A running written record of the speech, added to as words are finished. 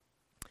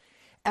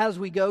As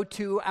we go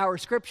to our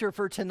scripture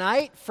for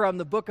tonight from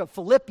the book of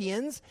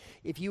Philippians,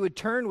 if you would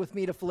turn with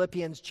me to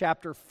Philippians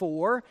chapter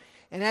 4.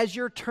 And as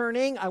you're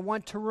turning, I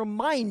want to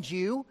remind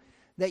you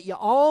that you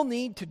all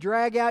need to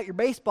drag out your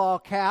baseball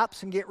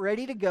caps and get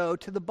ready to go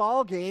to the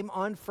ball game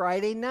on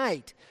Friday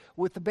night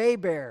with the Bay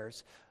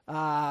Bears.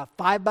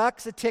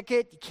 $5 a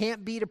ticket. You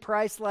can't beat a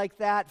price like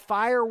that.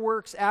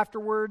 Fireworks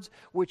afterwards,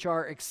 which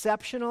are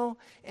exceptional.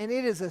 And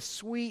it is a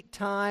sweet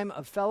time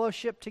of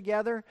fellowship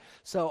together.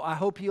 So I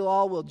hope you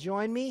all will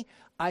join me.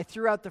 I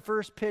threw out the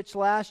first pitch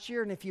last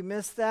year, and if you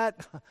missed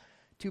that,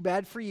 too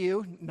bad for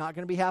you. Not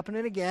going to be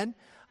happening again.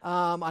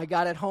 I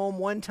got it home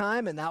one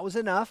time, and that was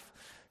enough.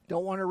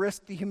 Don't want to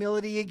risk the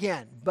humility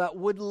again, but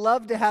would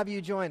love to have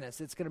you join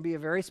us. It's going to be a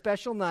very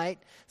special night,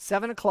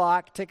 7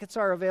 o'clock. Tickets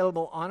are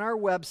available on our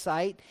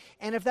website.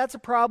 And if that's a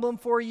problem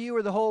for you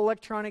or the whole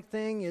electronic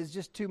thing is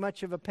just too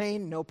much of a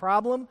pain, no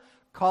problem.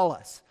 Call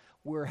us.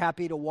 We're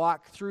happy to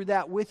walk through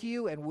that with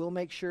you, and we'll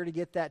make sure to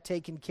get that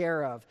taken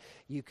care of.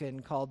 You can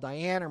call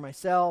Diane or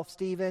myself,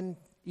 Stephen,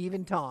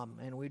 even Tom,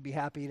 and we'd be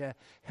happy to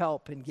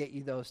help and get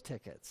you those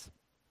tickets.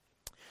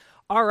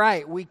 All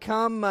right, we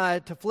come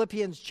to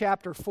Philippians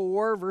chapter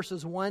 4,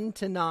 verses 1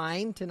 to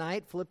 9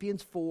 tonight,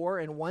 Philippians 4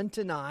 and 1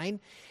 to 9.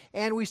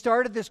 And we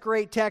started this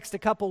great text a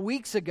couple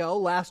weeks ago,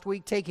 last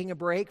week taking a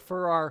break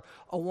for our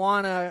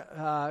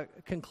Awana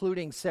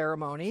concluding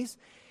ceremonies.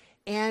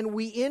 And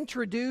we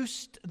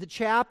introduced the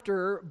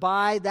chapter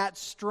by that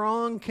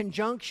strong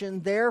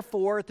conjunction,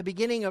 therefore, at the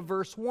beginning of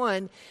verse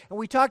 1. And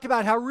we talked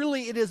about how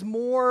really it is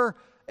more,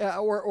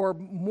 or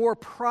more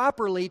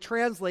properly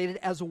translated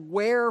as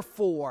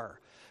wherefore,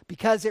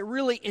 because it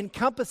really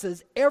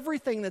encompasses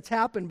everything that's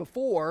happened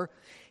before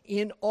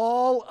in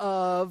all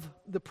of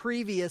the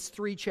previous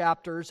 3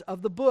 chapters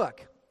of the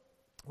book.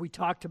 We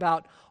talked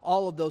about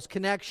all of those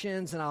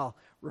connections, and I'll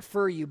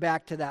refer you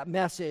back to that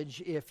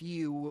message if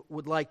you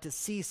would like to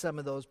see some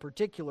of those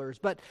particulars.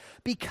 But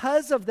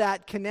because of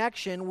that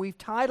connection, we've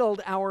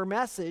titled our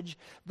message,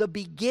 The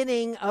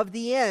Beginning of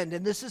the End.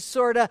 And this is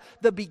sort of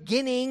the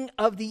beginning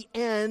of the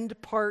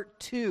end, part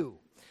 2.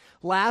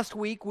 Last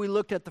week, we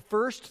looked at the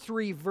first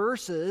 3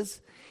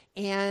 verses,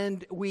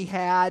 and we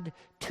had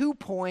 2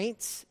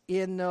 points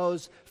in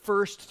those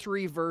first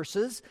 3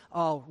 verses.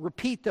 I'll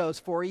repeat those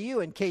for you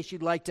in case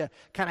you'd like to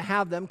kind of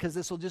have them, because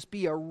this will just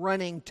be a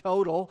running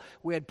total.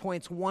 We had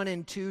points 1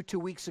 and 2 2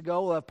 weeks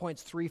ago. We'll have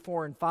points 3,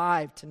 4, and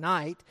 5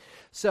 tonight.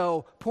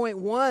 So point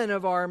 1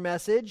 of our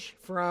message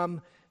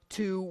from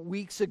 2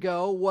 weeks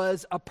ago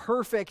was a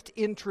perfect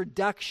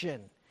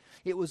introduction.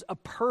 It was a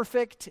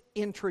perfect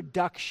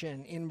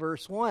introduction in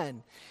verse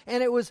 1.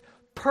 And it was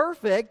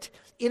perfect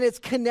in its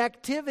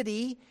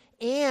connectivity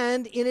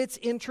and in its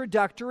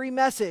introductory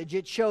message.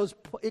 It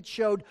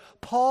showed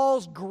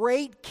Paul's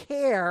great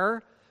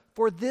care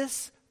for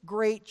this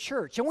great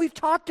church. And we've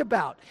talked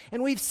about,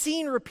 and we've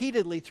seen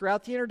repeatedly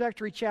throughout the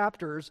introductory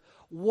chapters,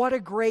 what a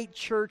great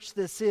church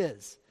this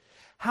is.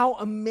 How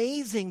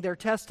amazing their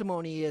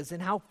testimony is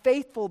and how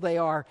faithful they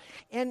are.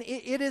 And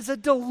it is a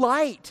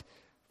delight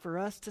for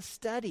us to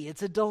study.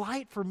 It's a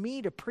delight for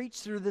me to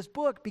preach through this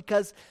book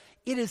because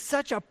it is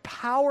such a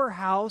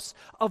powerhouse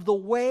of the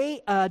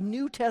way a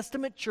New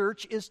Testament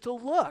church is to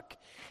look.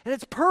 And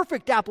it's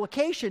perfect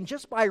application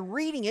just by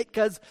reading it,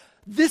 because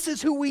this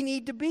is who we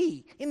need to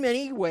be. In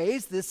many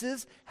ways, this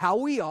is how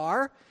we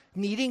are,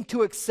 needing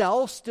to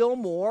excel still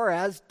more,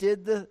 as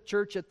did the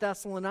church at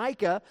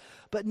Thessalonica.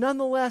 But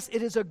nonetheless,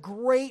 it is a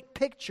great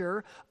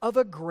picture of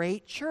a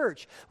great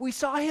church. We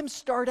saw him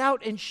start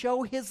out and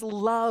show his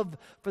love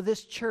for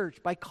this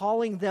church by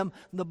calling them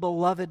the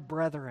beloved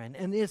brethren.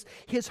 And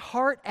his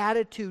heart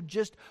attitude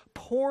just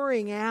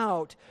pouring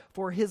out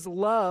for his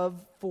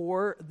love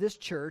for this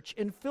church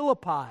in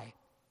Philippi.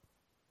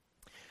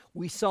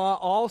 We saw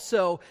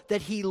also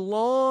that he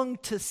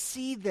longed to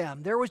see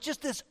them. There was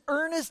just this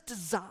earnest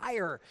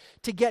desire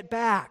to get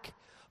back.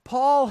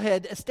 Paul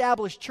had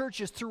established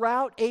churches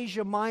throughout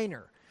Asia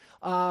Minor.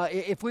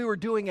 If we were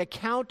doing a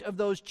count of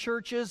those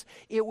churches,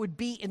 it would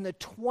be in the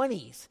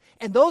 20s.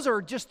 And those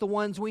are just the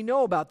ones we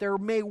know about. There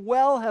may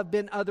well have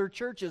been other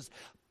churches,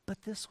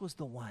 but this was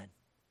the one.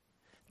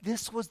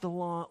 This was the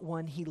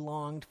one he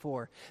longed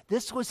for.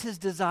 This was his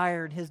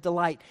desire and his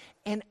delight.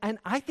 And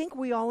I think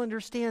we all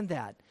understand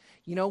that.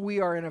 You know, we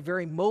are in a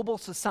very mobile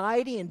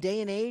society and day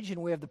and age,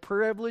 and we have the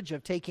privilege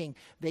of taking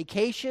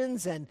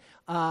vacations. And,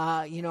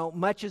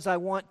 much as I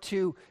want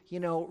to,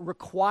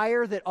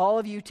 require that all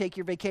of you take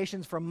your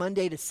vacations from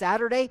Monday to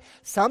Saturday,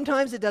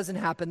 sometimes it doesn't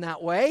happen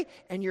that way,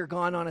 and you're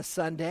gone on a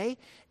Sunday.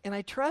 And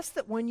I trust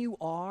that when you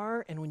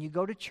are, and when you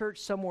go to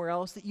church somewhere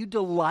else, that you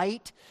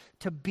delight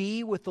to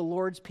be with the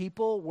Lord's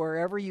people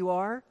wherever you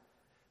are.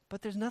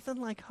 But there's nothing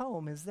like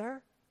home, is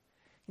there?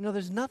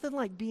 There's nothing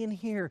like being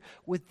here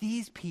with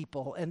these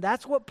people, and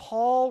that's what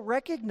Paul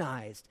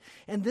recognized.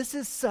 And this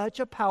is such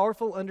a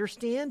powerful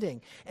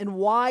understanding, and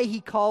why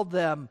he called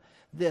them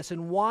this,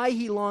 and why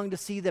he longed to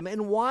see them,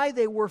 and why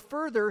they were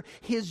further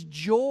his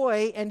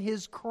joy and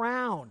his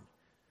crown.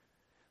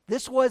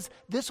 This was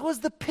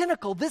the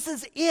pinnacle. This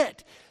is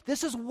it.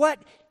 This is what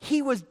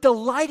he was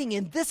delighting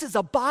in. This is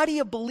a body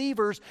of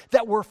believers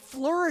that were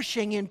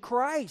flourishing in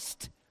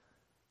Christ.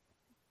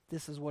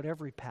 This is what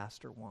every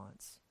pastor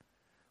wants.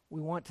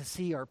 We want to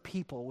see our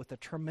people with a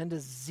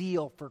tremendous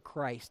zeal for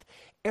Christ,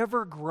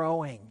 ever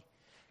growing,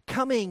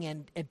 coming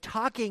and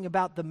talking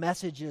about the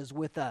messages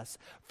with us,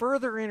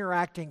 further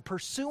interacting,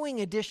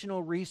 pursuing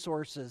additional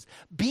resources,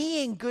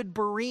 being good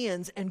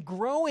Bereans and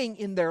growing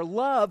in their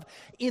love,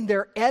 in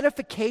their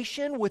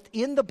edification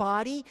within the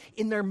body,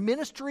 in their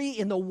ministry,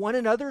 in the one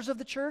another's of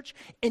the church,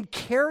 and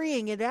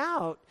carrying it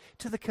out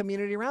to the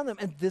community around them.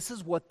 And this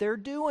is what they're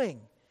doing.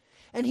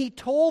 And he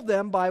told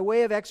them by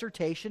way of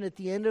exhortation at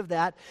the end of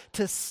that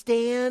to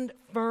stand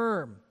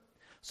firm.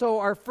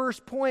 So our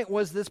first point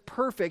was this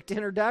perfect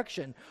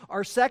introduction.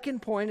 Our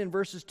second point in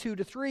verses 2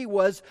 to 3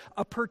 was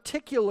a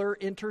particular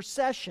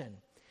intercession.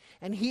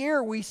 And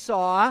here we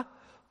saw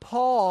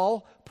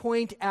Paul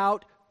point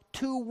out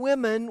two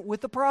women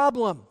with a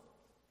problem.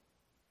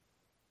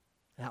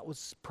 That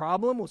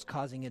problem was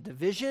causing a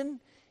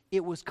division.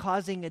 It was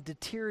causing a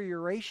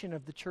deterioration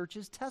of the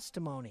church's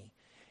testimony.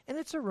 And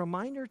it's a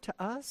reminder to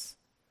us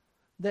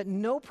that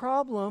no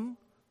problem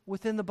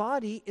within the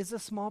body is a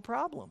small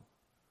problem.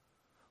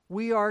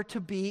 We are to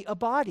be a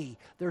body.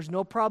 There's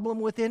no problem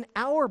within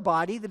our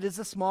body that is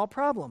a small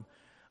problem.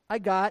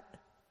 And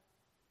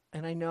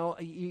I know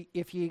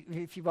if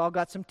you've all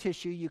got some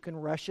tissue, you can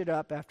rush it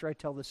up after I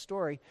tell this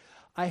story.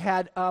 I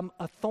had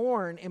a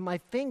thorn in my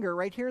finger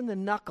right here in the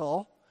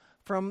knuckle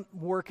from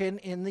working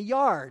in the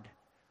yard.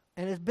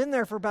 And it's been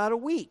there for about a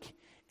week.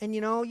 And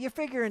you're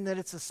figuring that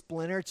it's a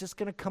splinter. It's just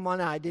going to come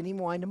on out. I didn't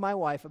even whine to my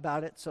wife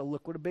about it, so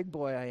look what a big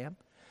boy I am.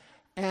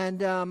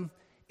 And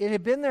it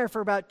had been there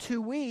for about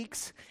 2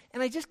 weeks,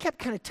 and I just kept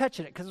kind of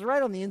touching it because it's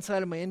right on the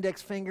inside of my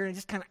index finger, and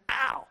just kind of,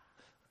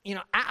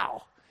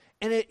 ow.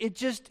 And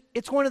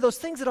it's one of those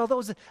things that although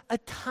it was a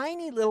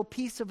tiny little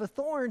piece of a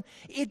thorn,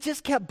 it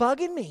just kept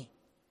bugging me.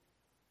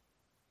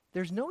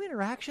 There's no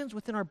interactions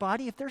within our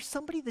body. If there's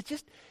somebody that's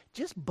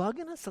just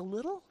bugging us a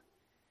little,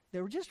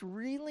 that we're just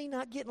really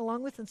not getting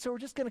along with, and so we're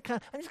just going to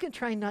I'm just going to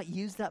try and not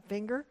use that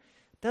finger.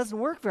 It doesn't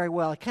work very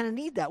well. I kind of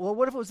need that. Well,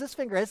 what if it was this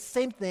finger? It's the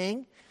same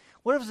thing.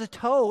 What if it's a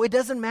toe? It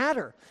doesn't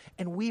matter.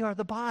 And we are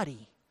the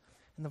body.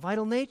 And the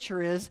vital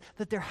nature is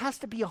that there has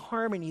to be a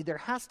harmony. There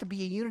has to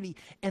be a unity.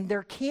 And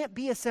there can't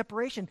be a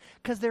separation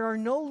because there are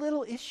no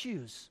little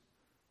issues.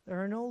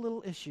 There are no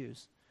little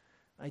issues.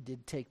 I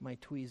did take my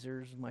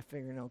tweezers, my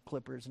fingernail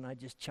clippers, and I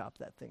just chopped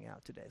that thing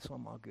out today, so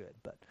I'm all good.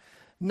 But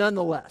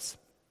nonetheless,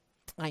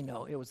 I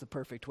know it was the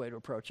perfect way to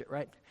approach it,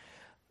 right?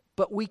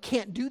 But we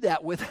can't do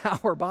that with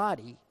our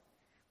body.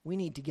 We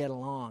need to get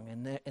along,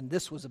 and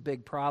this was a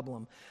big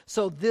problem.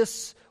 So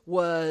this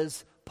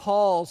was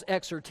Paul's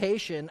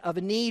exhortation of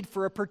a need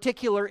for a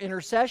particular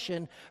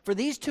intercession for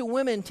these two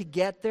women to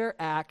get their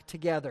act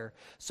together.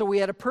 So we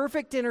had a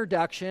perfect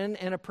introduction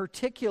and a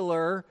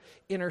particular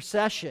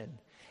intercession.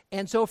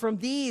 And so from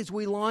these,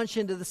 we launch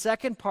into the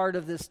second part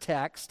of this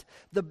text,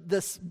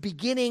 this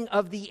beginning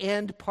of the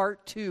end,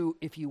 part 2,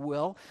 if you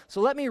will.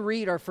 So let me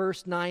read our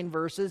first 9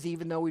 verses.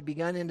 Even though we've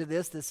begun into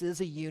this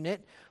is a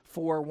unit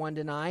for 1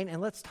 to 9,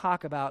 and let's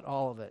talk about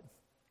all of it.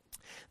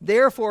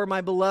 Therefore, my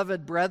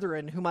beloved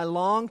brethren, whom I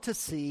long to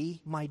see,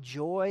 my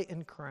joy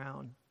and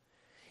crown,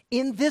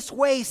 in this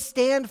way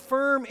stand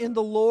firm in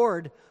the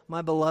Lord,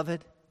 my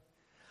beloved.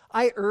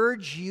 I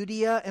urge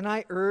Euodia and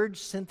I urge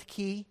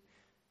Syntyche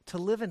to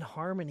live in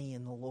harmony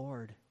in the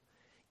Lord.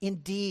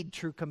 Indeed,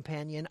 true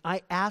companion,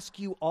 I ask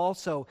you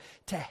also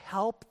to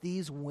help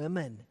these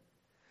women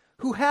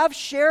who have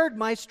shared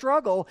my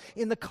struggle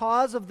in the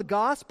cause of the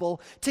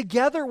gospel,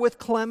 together with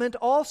Clement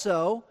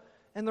also,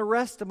 and the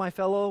rest of my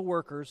fellow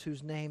workers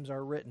whose names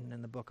are written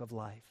in the book of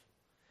life.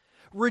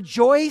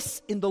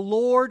 Rejoice in the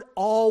Lord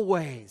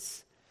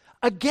always.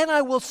 Again,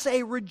 I will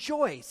say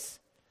rejoice.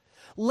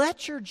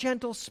 Let your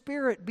gentle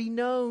spirit be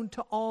known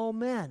to all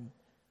men.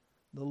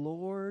 The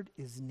Lord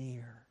is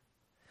near.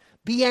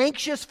 Be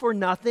anxious for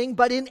nothing,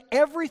 but in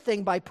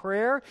everything by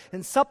prayer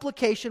and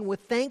supplication with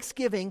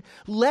thanksgiving,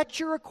 let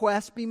your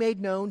requests be made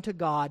known to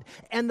God.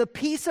 And the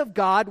peace of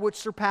God, which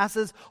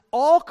surpasses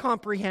all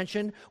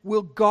comprehension,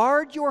 will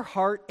guard your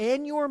heart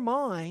and your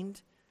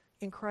mind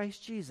in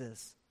Christ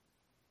Jesus.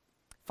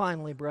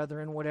 Finally,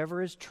 brethren,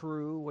 whatever is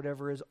true,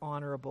 whatever is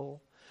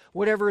honorable,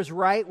 whatever is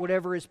right,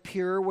 whatever is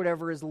pure,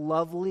 whatever is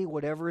lovely,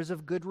 whatever is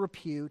of good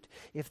repute,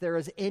 if there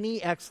is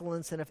any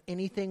excellence and if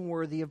anything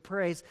worthy of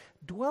praise,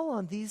 dwell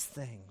on these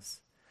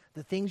things.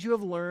 The things you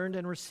have learned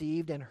and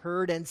received and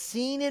heard and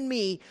seen in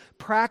me,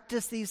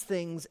 practice these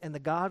things, and the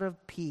God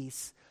of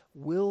peace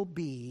will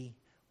be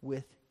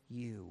with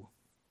you.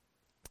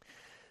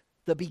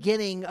 The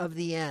beginning of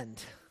the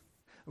end.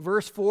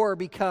 Verse 4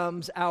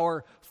 becomes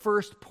our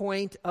first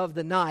point of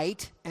the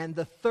night, and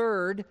the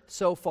third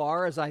so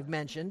far, as I've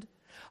mentioned.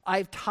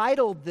 I've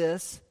titled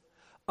this,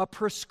 A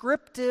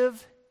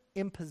Prescriptive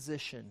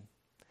Imposition.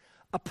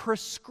 A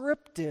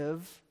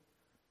prescriptive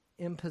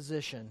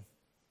imposition,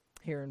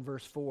 here in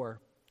verse 4.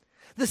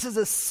 This is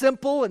a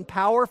simple and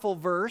powerful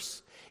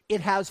verse.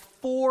 It has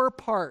 4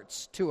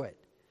 parts to it.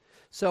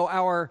 So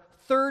our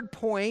third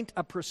point,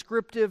 a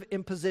prescriptive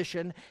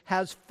imposition,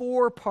 has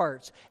 4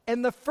 parts.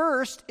 And the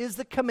first is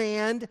the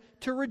command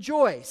to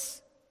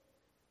rejoice.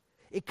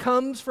 It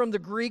comes from the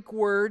Greek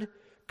word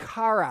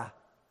chara.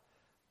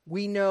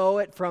 We know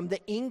it from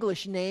the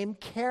English name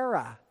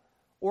Kara,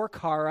 or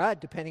Kara,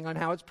 depending on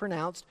how it's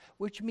pronounced,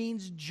 which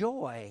means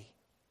joy.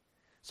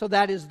 So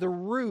that is the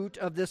root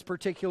of this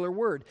particular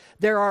word.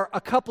 There are a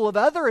couple of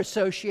other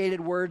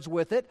associated words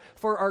with it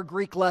for our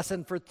Greek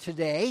lesson for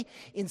today.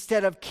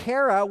 Instead of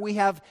Kara, we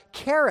have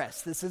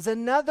Charis. This is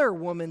another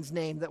woman's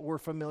name that we're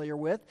familiar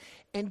with.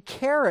 And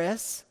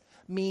Charis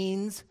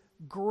means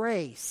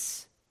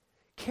grace.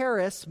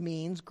 Charis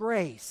means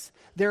grace.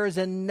 There is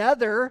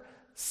another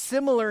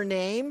similar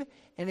name,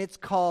 and it's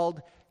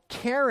called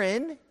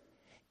Karen,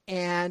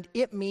 and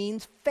it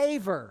means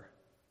favor.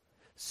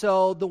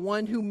 So the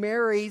one who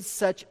marries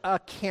such a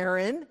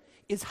Karen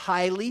is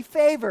highly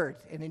favored.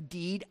 And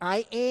indeed,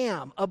 I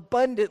am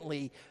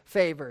abundantly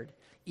favored,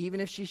 even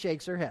if she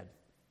shakes her head.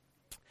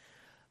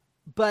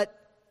 But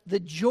the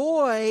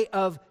joy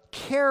of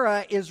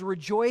Kara is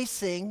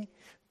rejoicing,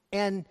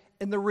 and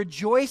the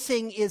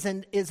rejoicing is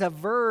a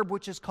verb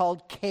which is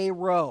called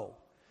kero.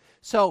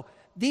 So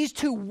these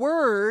 2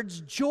 words,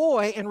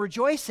 joy and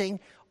rejoicing,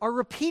 are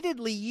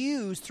repeatedly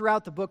used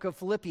throughout the book of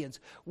Philippians.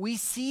 We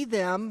see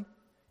them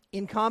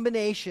in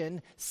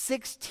combination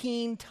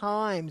 16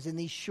 times in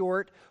these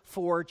short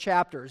 4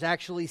 chapters,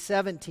 actually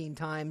 17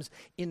 times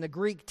in the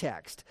Greek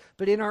text.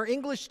 But in our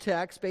English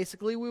text,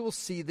 basically, we will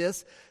see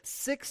this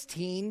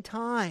 16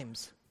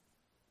 times.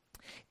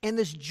 And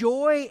this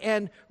joy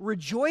and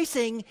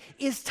rejoicing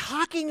is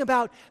talking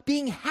about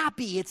being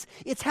happy.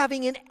 It's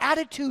having an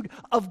attitude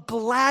of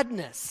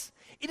gladness.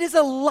 It is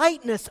a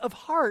lightness of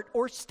heart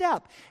or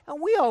step.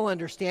 And we all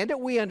understand it.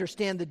 We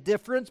understand the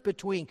difference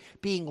between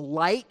being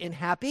light and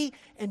happy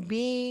and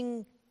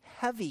being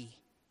heavy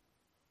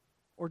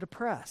or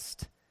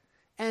depressed.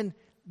 And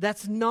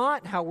that's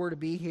not how we're to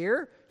be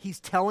here. He's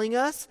telling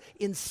us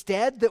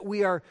instead that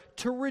we are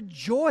to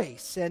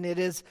rejoice, and it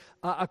is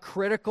a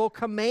critical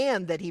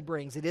command that he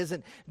brings. It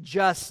isn't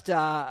just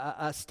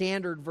a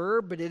standard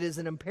verb, but it is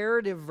an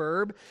imperative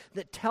verb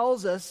that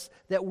tells us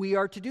that we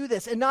are to do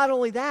this. And not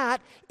only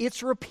that,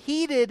 it's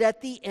repeated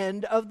at the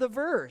end of the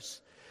verse.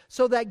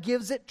 So that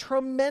gives it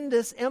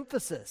tremendous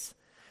emphasis.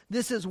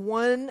 This is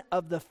one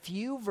of the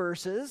few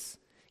verses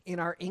in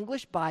our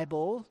English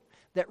Bible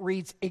that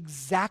reads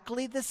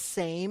exactly the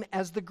same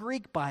as the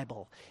Greek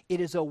Bible.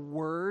 It is a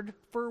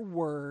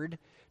word-for-word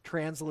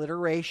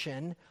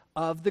transliteration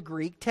of the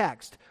Greek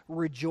text.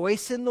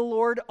 Rejoice in the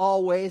Lord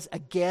always.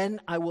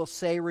 Again, I will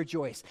say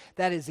rejoice.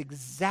 That is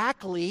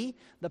exactly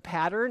the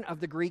pattern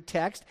of the Greek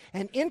text.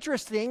 And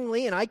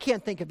interestingly, and I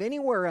can't think of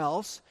anywhere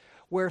else,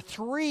 where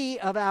 3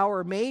 of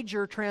our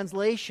major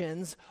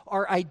translations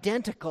are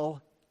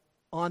identical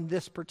on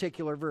this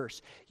particular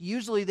verse.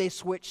 Usually they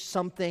switch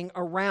something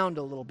around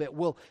a little bit.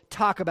 We'll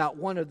talk about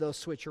one of those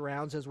switch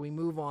arounds as we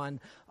move on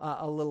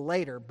a little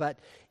later. But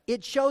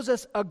it shows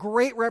us a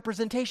great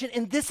representation,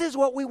 and this is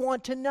what we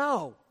want to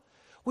know.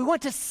 We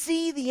want to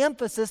see the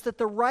emphasis that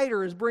the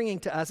writer is bringing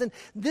to us. And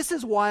this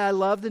is why I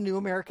love the New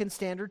American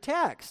Standard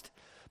Text,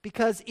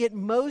 because it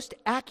most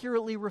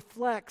accurately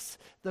reflects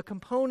the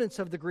components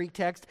of the Greek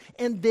text,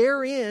 and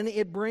therein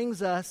it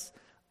brings us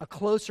a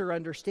closer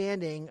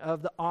understanding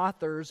of the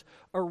author's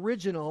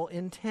original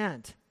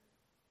intent.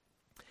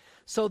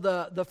 So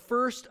the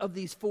first of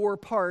these 4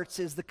 parts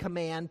is the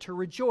command to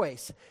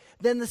rejoice.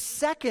 Then the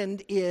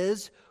second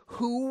is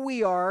who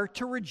we are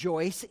to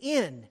rejoice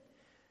in.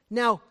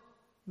 Now,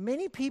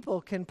 many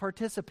people can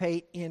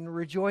participate in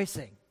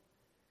rejoicing,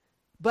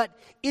 but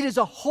it is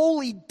a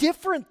wholly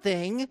different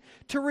thing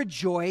to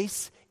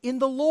rejoice in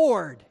the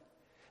Lord.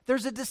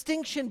 There's a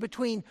distinction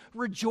between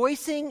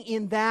rejoicing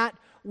in that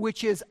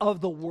which is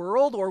of the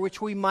world, or which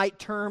we might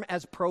term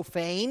as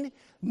profane,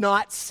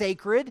 not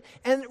sacred,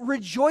 and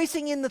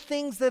rejoicing in the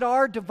things that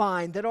are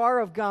divine, that are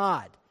of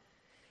God.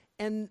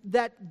 And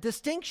that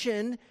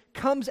distinction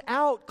comes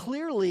out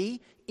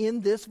clearly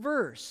in this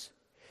verse.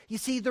 You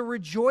see, the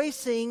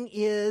rejoicing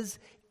is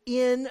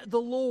in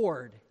the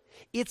Lord.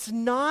 It's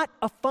not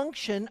a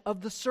function of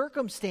the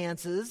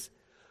circumstances,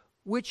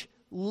 which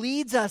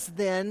leads us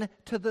then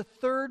to the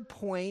third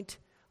point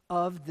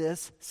of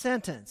this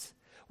sentence.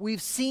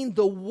 We've seen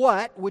the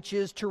what, which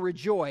is to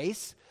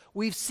rejoice.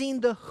 We've seen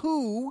the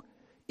who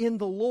in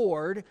the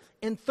Lord.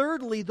 And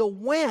thirdly, the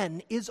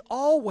when is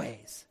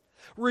always.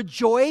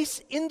 Rejoice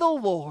in the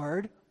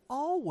Lord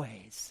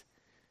always.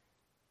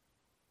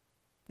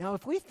 Now,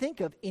 if we think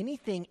of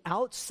anything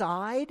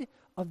outside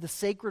of the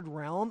sacred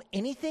realm,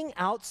 anything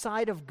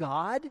outside of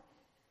God,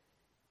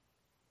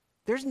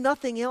 there's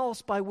nothing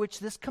else by which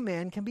this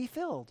command can be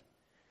filled.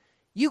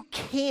 You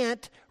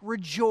can't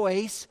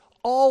rejoice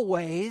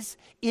always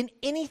in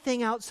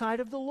anything outside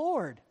of the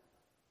Lord,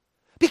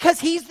 because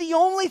He's the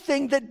only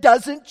thing that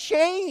doesn't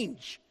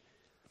change.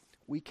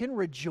 We can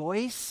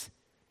rejoice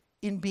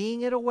in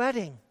being at a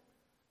wedding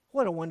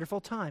What a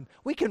wonderful time.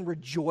 We can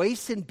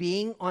rejoice in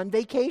being on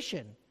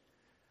vacation.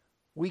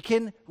 We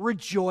can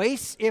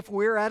rejoice if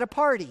we're at a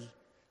party.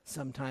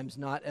 Sometimes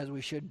not as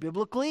we should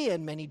biblically,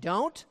 and many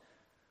don't.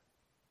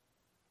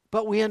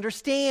 But we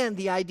understand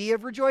the idea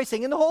of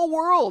rejoicing, and the whole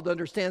world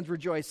understands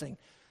rejoicing.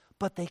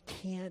 But they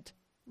can't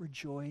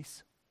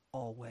rejoice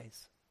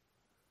always.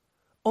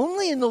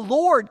 Only in the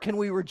Lord can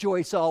we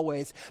rejoice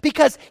always,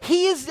 because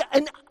He is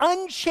an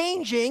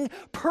unchanging,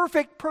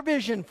 perfect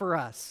provision for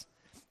us.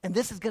 And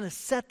this is going to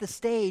set the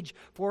stage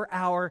for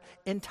our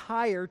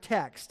entire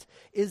text,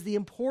 is the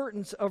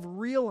importance of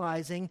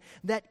realizing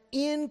that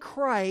in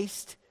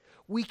Christ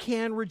we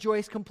can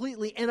rejoice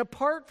completely. And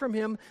apart from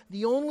Him,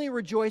 the only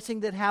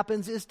rejoicing that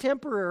happens is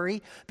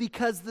temporary,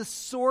 because the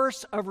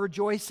source of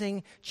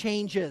rejoicing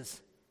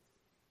changes.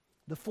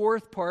 The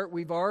fourth part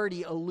we've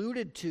already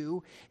alluded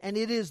to, and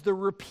it is the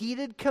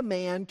repeated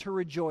command to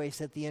rejoice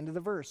at the end of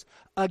the verse.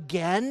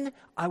 Again,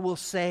 I will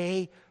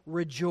say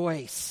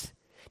rejoice.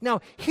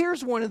 Now,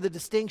 here's one of the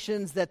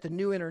distinctions that the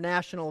New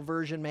International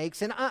Version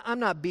makes, and I'm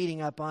not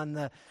beating up on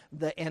the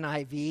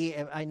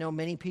NIV. I know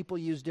many people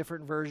use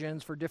different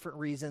versions for different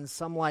reasons.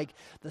 Some like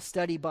the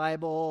Study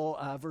Bible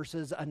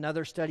versus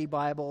another Study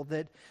Bible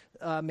that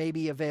may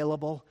be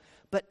available.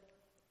 But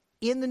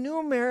in the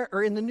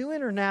New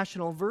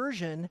International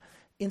Version,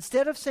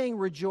 instead of saying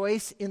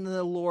rejoice in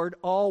the Lord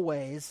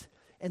always,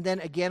 and then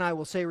again I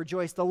will say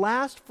rejoice, the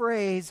last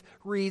phrase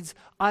reads,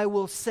 I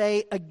will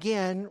say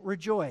again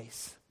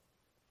rejoice.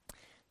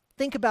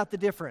 Think about the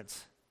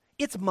difference.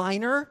 It's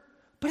minor,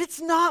 but it's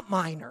not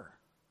minor.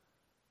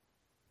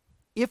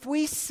 If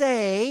we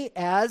say,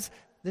 as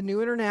the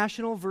New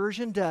International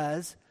Version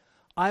does,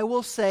 I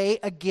will say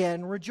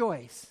again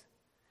rejoice,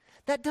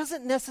 that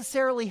doesn't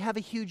necessarily have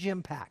a huge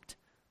impact.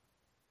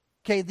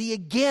 Okay, the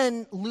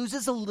again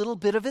loses a little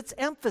bit of its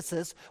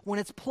emphasis when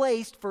it's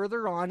placed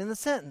further on in the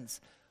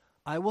sentence.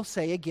 I will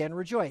say again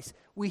rejoice.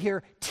 We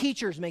hear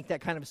teachers make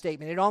that kind of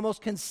statement. It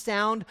almost can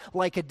sound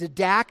like a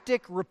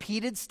didactic,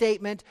 repeated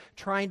statement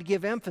trying to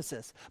give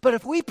emphasis. But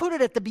if we put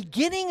it at the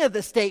beginning of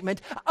the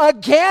statement,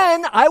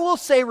 again, I will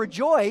say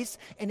rejoice,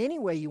 and any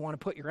way you want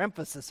to put your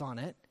emphasis on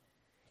it,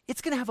 it's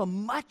going to have a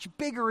much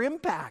bigger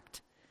impact.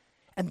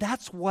 And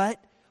that's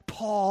what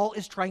Paul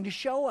is trying to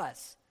show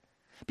us.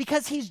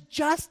 Because he's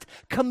just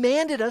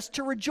commanded us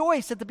to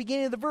rejoice at the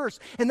beginning of the verse.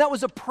 And that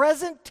was a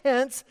present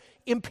tense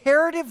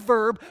imperative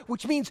verb,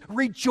 which means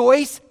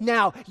rejoice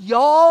now.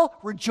 Y'all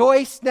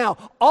rejoice now.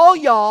 All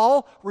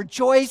y'all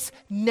rejoice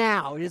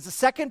now. It is a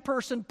second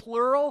person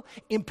plural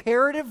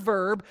imperative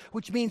verb,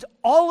 which means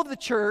all of the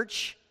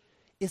church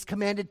is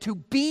commanded to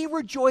be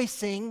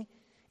rejoicing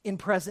in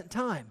present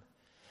time.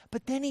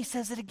 But then he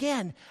says it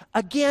again.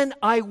 Again,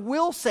 I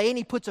will say, and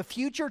he puts a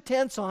future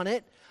tense on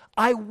it,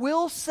 I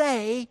will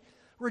say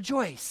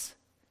rejoice.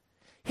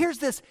 Here's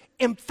this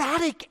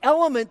emphatic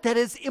element that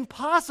is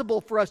impossible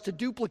for us to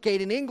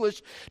duplicate in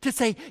English, to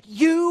say,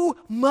 you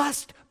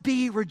must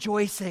be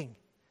rejoicing.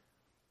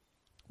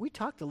 We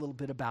talked a little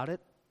bit about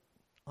it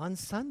on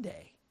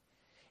Sunday,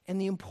 and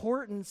the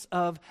importance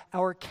of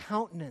our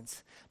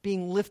countenance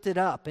being lifted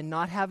up and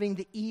not having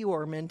the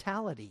Eeyore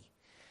mentality.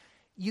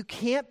 You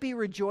can't be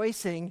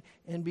rejoicing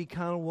and be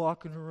kind of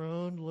walking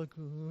around like,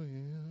 oh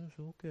yeah, it's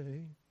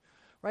okay.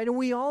 Right? And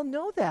we all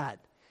know that.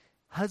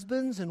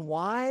 Husbands and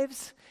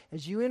wives,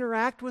 as you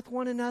interact with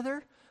one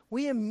another,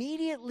 we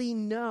immediately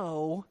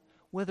know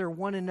whether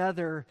one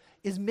another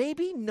is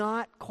maybe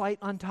not quite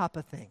on top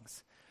of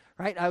things,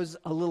 right? I was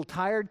a little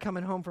tired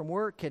coming home from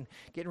work and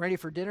getting ready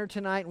for dinner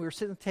tonight, and we were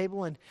sitting at the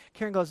table, and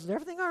Karen goes, is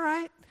everything all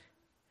right?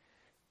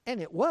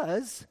 And it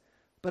was,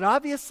 but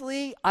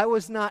obviously I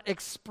was not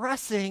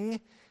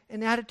expressing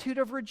an attitude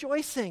of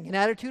rejoicing, an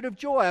attitude of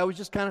joy. I was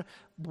just kind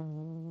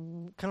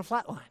of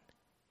flatline.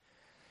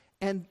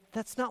 And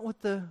that's not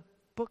what the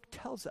book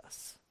tells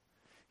us.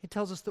 It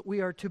tells us that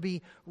we are to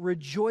be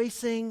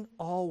rejoicing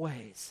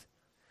always.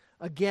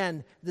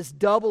 Again, this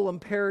double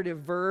imperative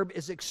verb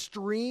is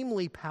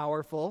extremely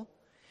powerful,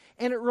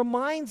 and it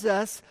reminds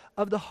us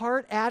of the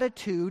heart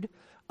attitude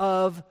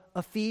of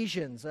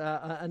Ephesians,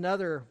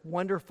 another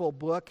wonderful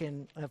book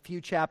and a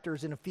few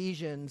chapters in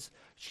Ephesians,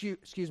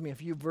 a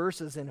few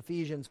verses in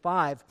Ephesians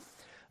 5.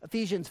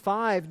 Ephesians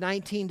 5,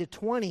 19 to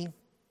 20,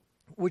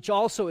 which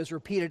also is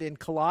repeated in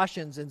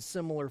Colossians in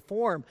similar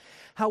form,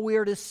 how we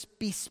are to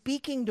be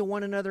speaking to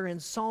one another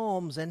in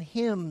psalms and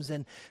hymns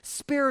and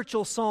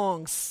spiritual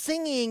songs,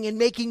 singing and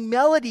making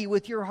melody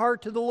with your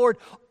heart to the Lord,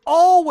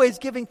 always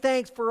giving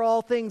thanks for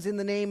all things in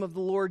the name of the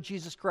Lord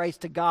Jesus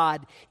Christ to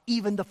God,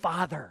 even the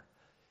Father.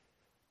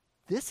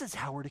 This is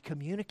how we're to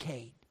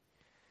communicate.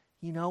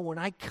 You know, when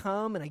I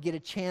come and I get a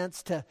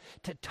chance to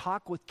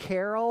talk with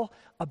Carol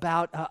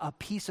about a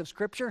piece of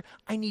Scripture,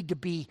 I need to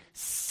be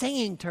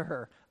singing to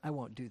her. I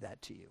won't do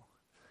that to you.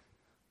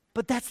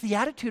 But that's the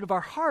attitude of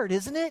our heart,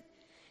 isn't it?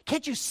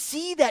 Can't you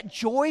see that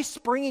joy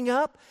springing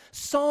up?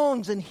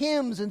 Songs and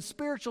hymns and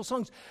spiritual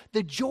songs.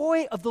 The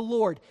joy of the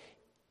Lord.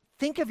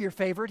 Think of your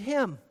favorite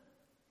hymn.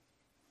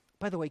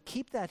 By the way,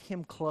 keep that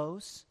hymn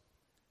close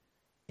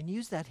and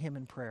use that hymn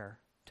in prayer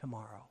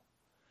tomorrow.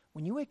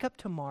 When you wake up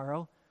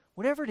tomorrow,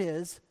 whatever it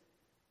is,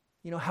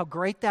 how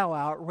great thou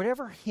art,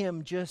 whatever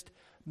hymn just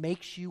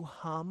makes you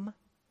hum,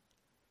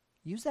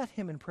 use that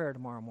hymn in prayer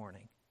tomorrow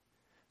morning.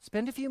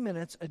 Spend a few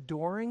minutes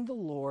adoring the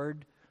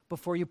Lord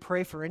before you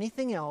pray for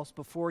anything else,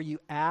 before you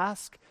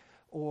ask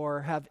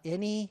or have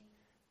any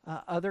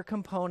other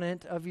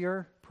component of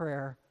your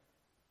prayer.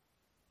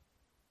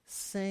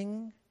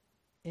 Sing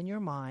in your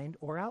mind,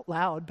 or out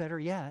loud, better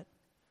yet,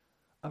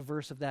 a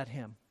verse of that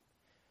hymn.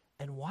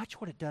 And watch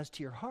what it does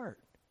to your heart.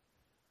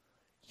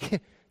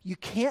 You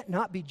can't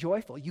not be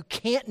joyful. You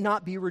can't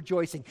not be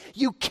rejoicing.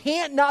 You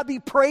can't not be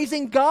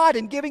praising God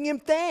and giving him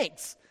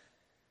thanks.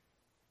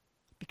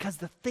 Because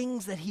the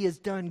things that he has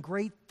done,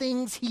 great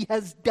things he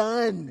has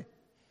done,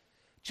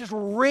 just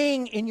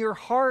ring in your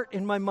heart,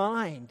 in my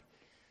mind.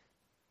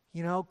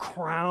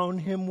 Crown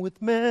him with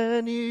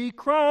many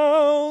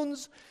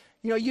crowns.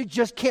 You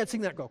just can't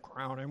sing that and go,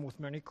 crown him with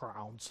many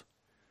crowns.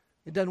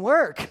 It doesn't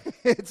work.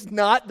 It's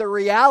not the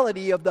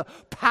reality of the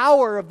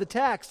power of the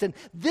text. And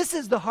this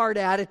is the heart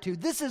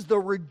attitude. This is the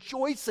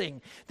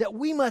rejoicing that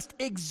we must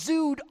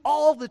exude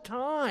all the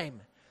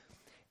time.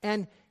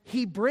 And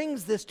he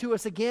brings this to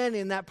us again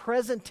in that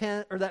present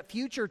tense or that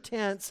future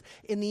tense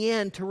in the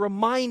end to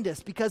remind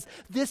us, because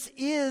this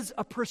is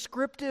a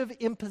prescriptive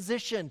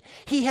imposition.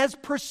 He has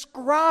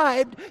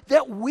prescribed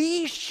that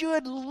we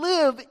should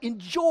live in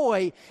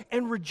joy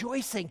and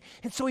rejoicing.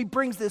 And so he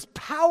brings this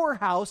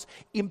powerhouse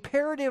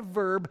imperative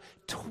verb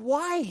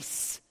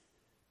twice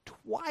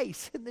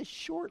in this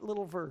short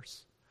little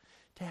verse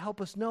to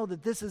help us know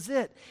that this is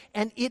it.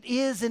 And it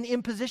is an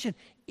imposition.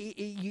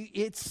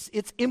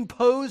 It's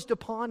imposed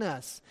upon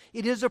us.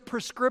 It is a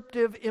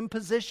prescriptive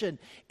imposition.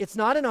 It's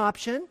not an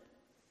option.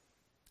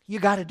 You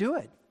got to do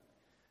it.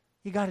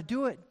 You got to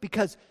do it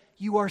because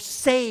you are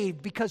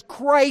saved, because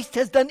Christ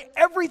has done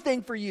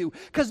everything for you.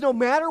 Because no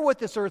matter what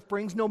this earth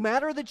brings, no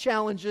matter the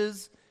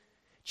challenges,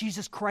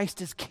 Jesus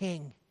Christ is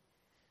King.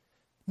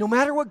 No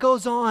matter what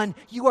goes on,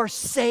 you are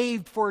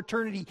saved for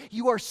eternity.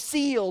 You are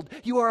sealed.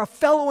 You are a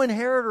fellow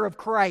inheritor of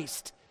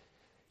Christ.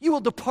 You will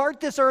depart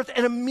this earth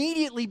and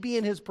immediately be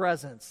in his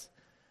presence.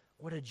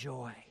 What a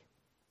joy.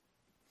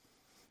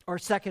 Our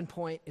second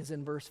point is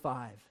in verse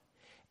 5,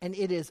 and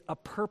it is a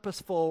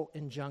purposeful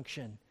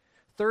injunction.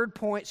 Third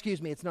point,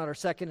 it's not our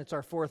second, it's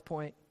our fourth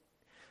point.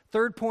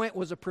 Third point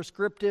was a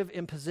prescriptive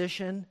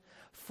imposition.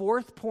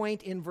 Fourth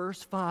point in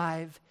verse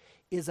 5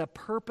 is a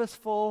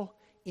purposeful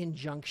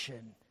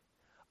injunction.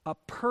 A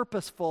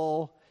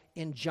purposeful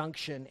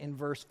injunction in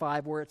verse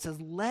 5 where it says,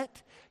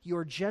 let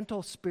your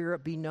gentle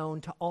spirit be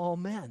known to all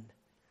men.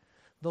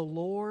 The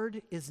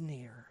Lord is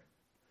near.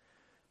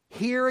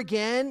 Here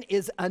again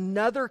is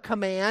another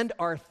command,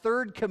 our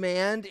third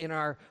command in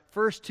our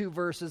first two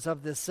verses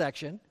of this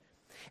section.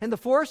 And the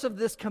force of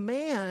this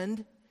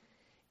command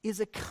is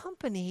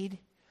accompanied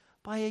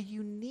by a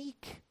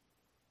unique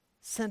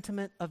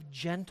sentiment of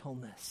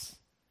gentleness.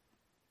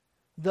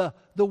 The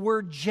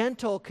word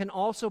gentle can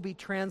also be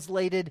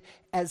translated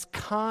as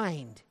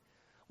kind.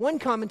 One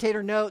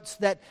commentator notes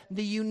that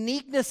the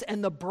uniqueness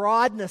and the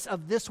broadness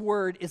of this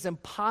word is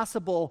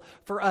impossible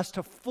for us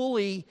to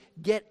fully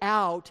get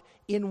out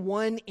in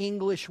one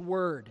English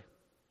word.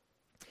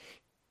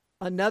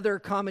 Another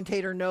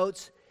commentator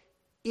notes,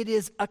 it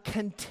is a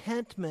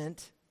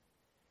contentment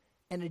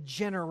and a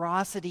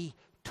generosity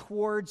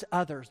towards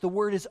others. The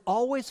word is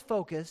always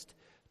focused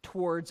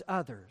towards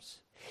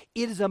others.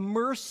 It is a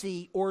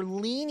mercy or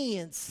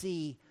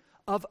leniency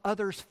of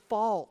others'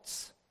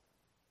 faults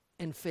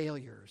and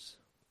failures.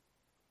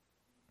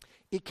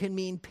 It can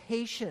mean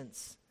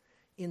patience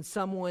in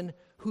someone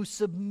who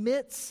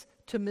submits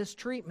to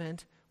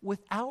mistreatment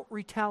without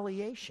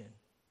retaliation.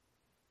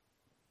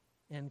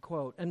 End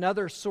quote.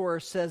 Another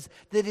source says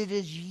that it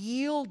is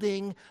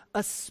yielding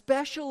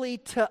especially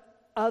to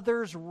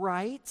others'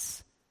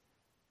 rights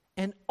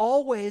and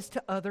always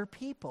to other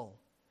people.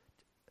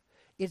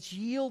 It's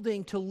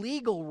yielding to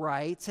legal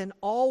rights and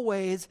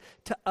always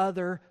to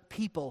other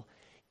people.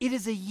 It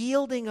is a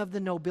yielding of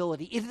the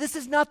nobility. This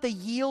is not the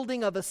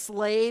yielding of a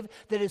slave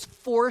that is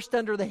forced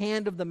under the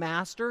hand of the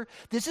master.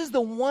 This is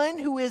the one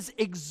who is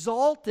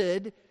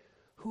exalted,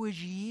 who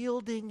is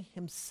yielding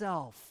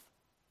himself,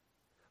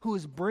 who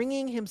is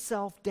bringing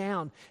himself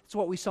down. It's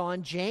what we saw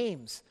in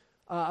James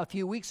a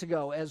few weeks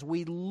ago as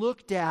we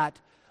looked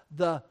at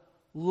the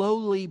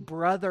lowly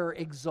brother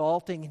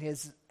exalting in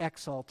his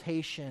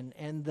exaltation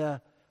and the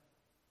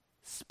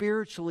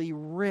spiritually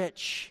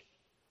rich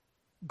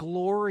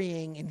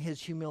glorying in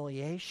his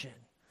humiliation.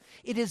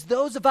 It is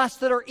those of us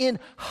that are in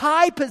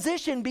high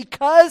position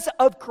because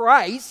of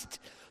Christ,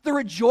 the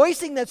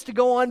rejoicing that's to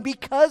go on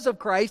because of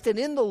Christ and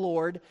in the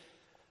Lord,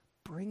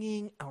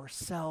 bringing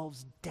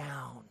ourselves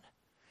down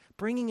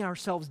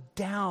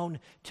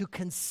to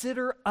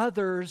consider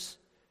others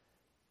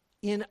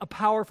in a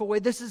powerful way.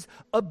 This is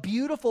a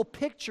beautiful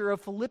picture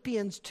of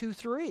Philippians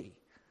 2:3.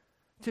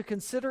 To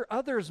consider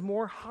others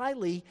more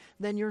highly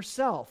than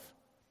yourself.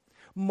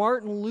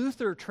 Martin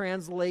Luther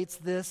translates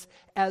this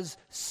as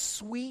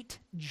sweet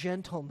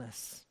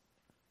gentleness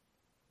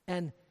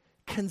and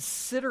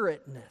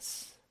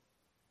considerateness.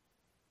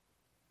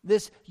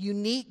 This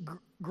unique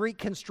Greek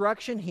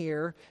construction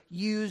here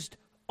used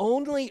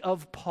only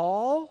of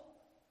Paul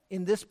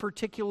in this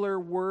particular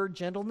word,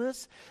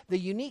 gentleness. The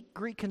unique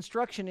Greek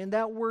construction in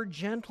that word,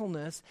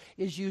 gentleness,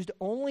 is used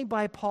only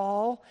by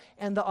Paul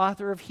and the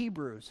author of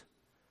Hebrews.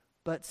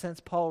 But since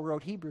Paul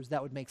wrote Hebrews,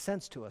 that would make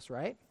sense to us,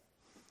 right?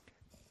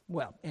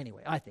 Well,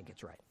 anyway, I think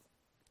it's right.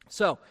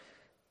 So,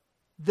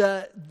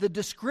 the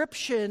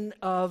description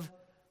of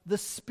the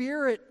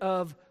Spirit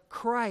of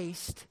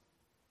Christ,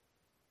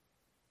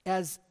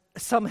 as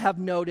some have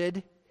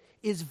noted,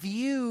 is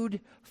viewed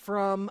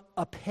from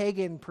a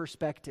pagan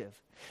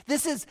perspective.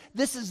 This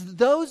is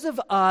those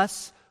of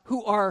us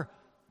who are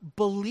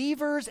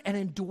believers and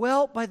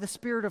indwelt by the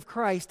Spirit of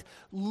Christ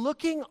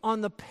looking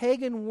on the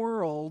pagan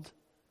world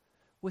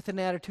with an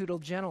attitude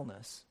of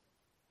gentleness.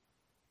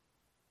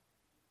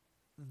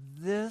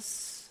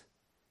 This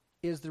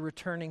is the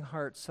returning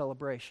heart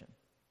celebration.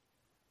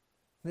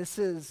 This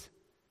is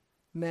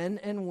men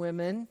and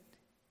women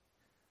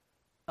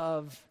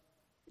of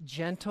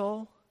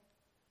gentle,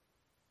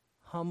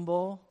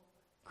 humble,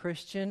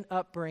 Christian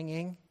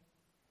upbringing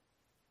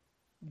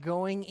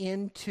going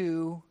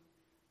into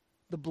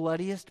the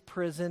bloodiest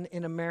prison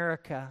in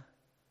America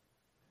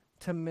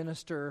to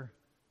minister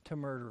to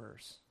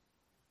murderers.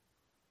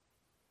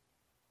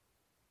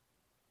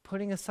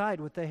 Putting aside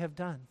what they have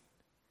done.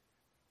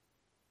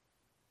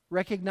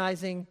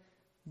 Recognizing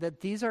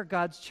that these are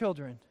God's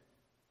children.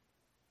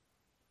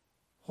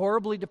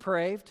 Horribly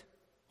depraved,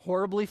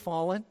 horribly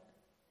fallen.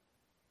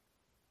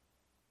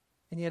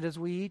 And yet as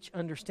we each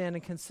understand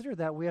and consider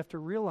that, we have to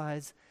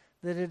realize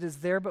that it is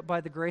there but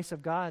by the grace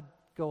of God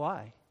go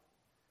I.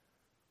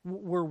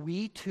 Were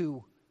we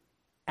to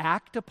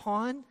act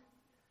upon,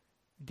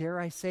 dare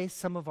I say,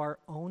 some of our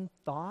own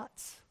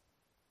thoughts,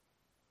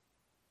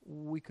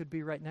 we could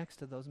be right next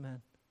to those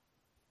men.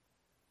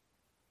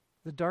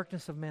 The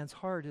darkness of man's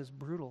heart is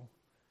brutal,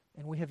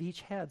 and we have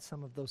each had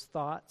some of those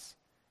thoughts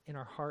in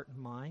our heart and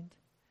mind.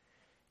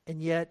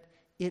 And yet,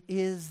 it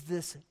is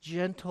this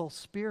gentle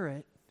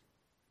spirit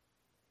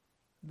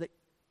that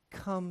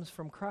comes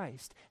from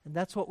Christ. And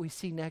that's what we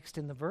see next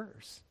in the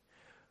verse,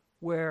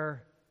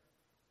 where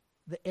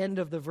the end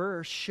of the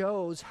verse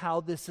shows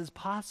how this is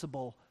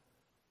possible.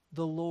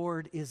 The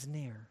Lord is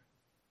near.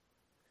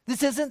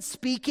 This isn't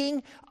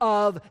speaking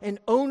of an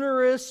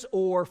onerous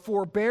or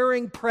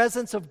forbearing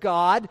presence of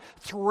God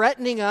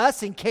threatening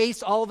us in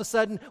case all of a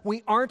sudden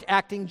we aren't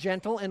acting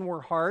gentle and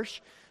we're harsh.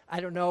 I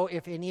don't know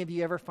if any of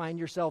you ever find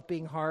yourself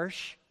being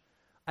harsh.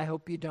 I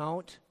hope you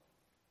don't.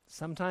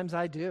 Sometimes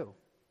I do.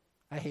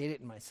 I hate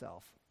it in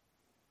myself.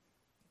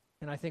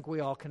 And I think we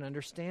all can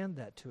understand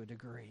that to a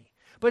degree.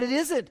 But it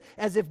isn't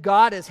as if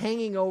God is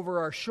hanging over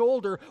our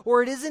shoulder,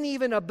 or it isn't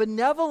even a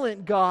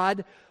benevolent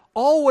God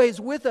always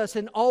with us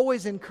and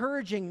always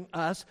encouraging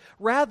us.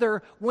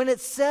 Rather, when it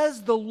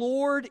says the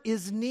Lord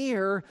is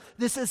near,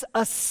 this is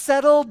a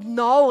settled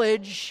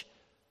knowledge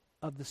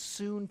of the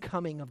soon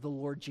coming of the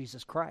Lord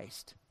Jesus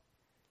Christ.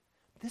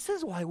 This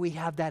is why we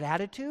have that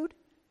attitude.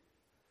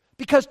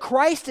 Because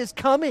Christ is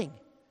coming.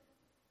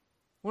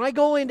 When I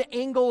go into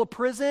Angola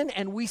prison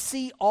and we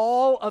see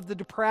all of the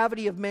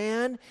depravity of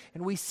man,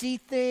 and we see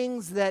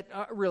things that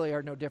really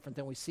are no different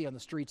than we see on the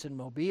streets in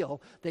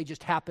Mobile, they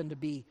just happen to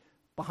be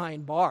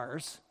behind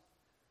bars,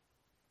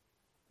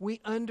 we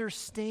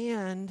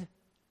understand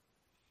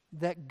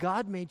that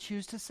God may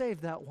choose to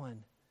save that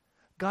one.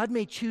 God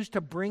may choose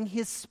to bring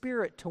His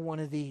Spirit to one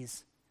of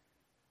these.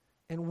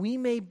 And we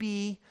may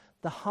be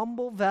the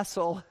humble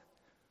vessel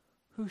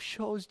who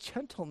shows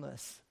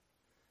gentleness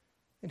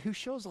and who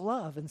shows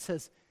love and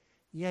says,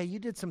 yeah, you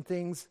did some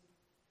things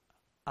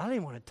I don't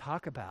even want to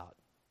talk about.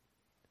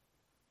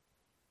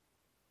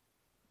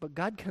 But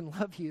God can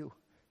love you.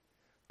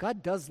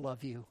 God does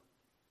love you.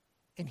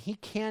 And He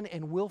can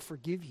and will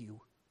forgive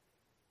you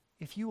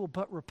if you will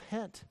but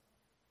repent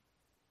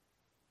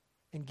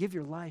and give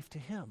your life to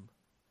Him.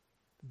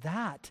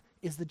 That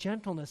is the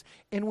gentleness.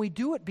 And we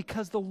do it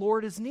because the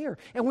Lord is near.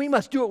 And we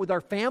must do it with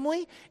our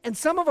family. And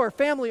some of our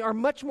family are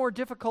much more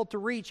difficult to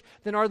reach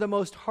than are the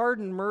most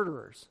hardened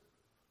murderers.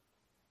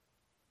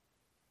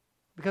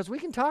 Because we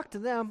can talk to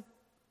them.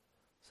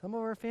 Some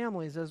of our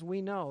families, as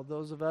we know,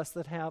 those of us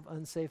that have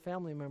unsafe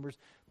family members,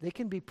 they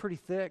can be pretty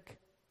thick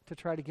to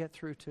try to get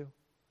through to.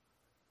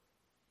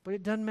 But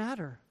it doesn't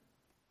matter.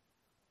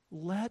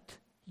 Let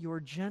your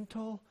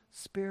gentle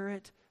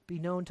spirit be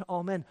known to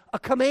all men. A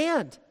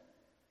command.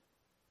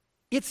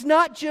 It's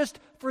not just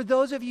for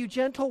those of you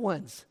gentle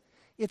ones.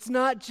 It's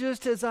not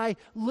just as I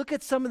look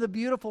at some of the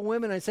beautiful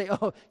women, I say,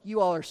 oh, you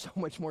all are so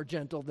much more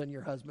gentle than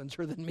your husbands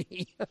or than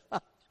me.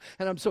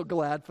 And I'm so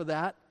glad for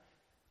that.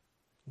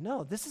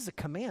 No, this is a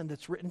command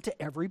that's written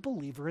to every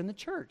believer in the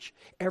church.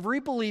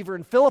 Every believer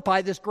in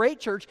Philippi, this great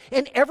church,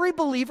 and every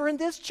believer in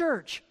this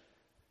church.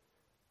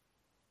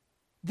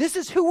 This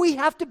is who we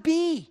have to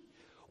be.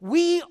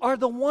 We are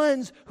the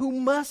ones who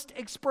must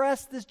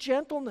express this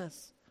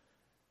gentleness.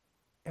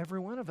 Every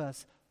one of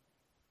us,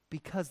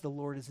 because the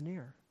Lord is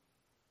near.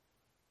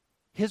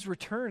 His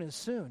return is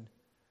soon.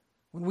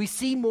 When we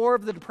see more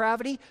of the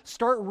depravity,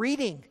 start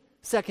reading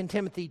 2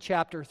 Timothy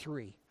chapter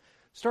 3.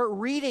 Start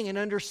reading and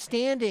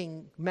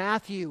understanding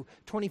Matthew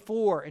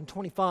 24 and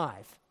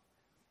 25.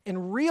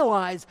 And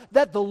realize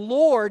that the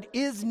Lord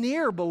is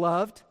near,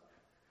 beloved.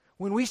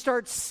 When we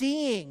start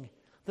seeing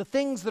the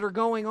things that are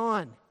going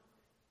on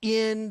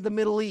in the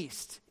Middle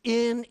East,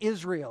 in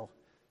Israel,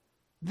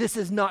 this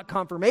is not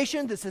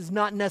confirmation. This is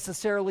not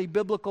necessarily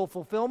biblical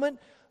fulfillment,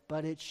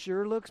 but it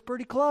sure looks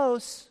pretty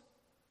close.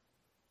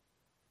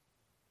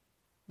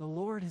 The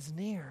Lord is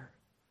near.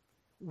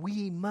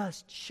 We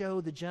must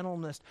show the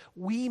gentleness.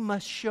 We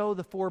must show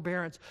the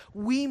forbearance.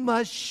 We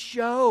must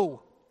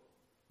show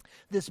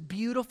this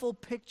beautiful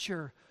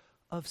picture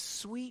of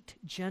sweet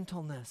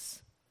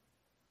gentleness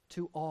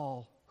to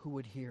all who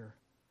would hear.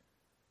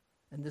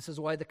 And this is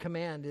why the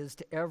command is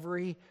to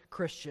every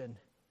Christian.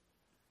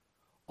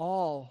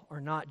 All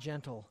are not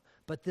gentle,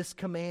 but this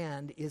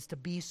command is to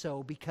be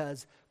so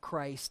because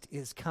Christ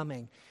is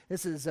coming.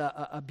 This is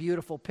a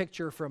beautiful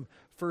picture from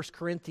 1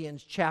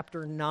 Corinthians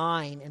chapter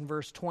 9 and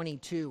verse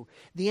 22.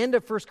 The end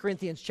of 1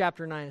 Corinthians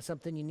chapter 9 is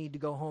something you need to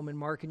go home and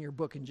mark in your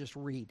book and just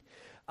read.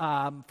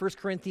 1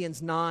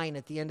 Corinthians 9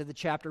 at the end of the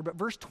chapter, but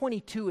verse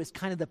 22 is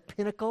kind of the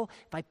pinnacle.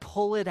 If I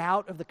pull it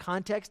out of the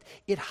context,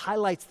 it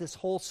highlights this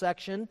whole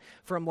section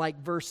from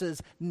like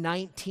verses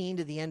 19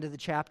 to the end of the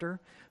chapter.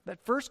 But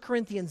 1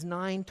 Corinthians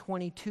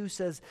 9:22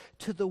 says,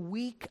 "To the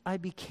weak I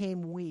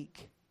became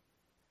weak,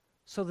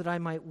 so that I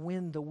might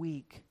win the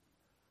weak.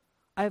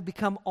 I have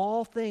become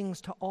all things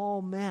to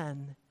all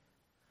men,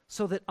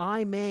 so that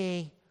I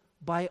may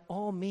by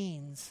all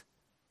means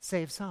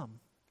save some."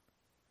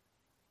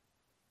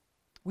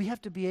 We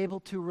have to be able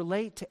to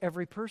relate to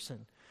every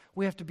person.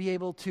 We have to be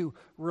able to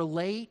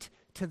relate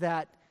to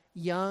that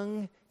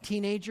young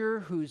teenager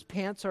whose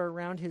pants are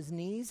around his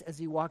knees as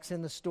he walks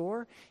in the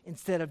store,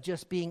 instead of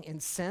just being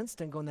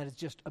incensed and going, "That is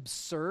just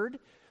absurd.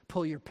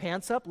 Pull your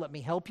pants up. Let me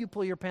help you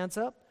pull your pants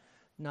up."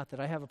 Not that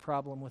I have a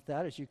problem with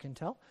that, as you can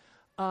tell.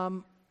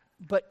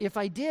 But if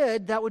I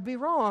did, that would be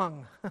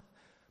wrong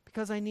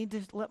because I need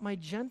to let my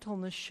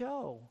gentleness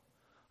show.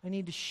 I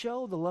need to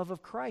show the love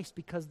of Christ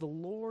because the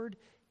Lord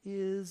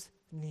is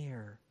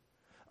near.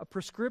 A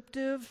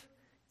prescriptive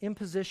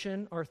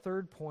imposition, our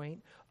third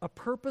point, a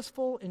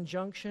purposeful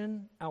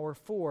injunction, our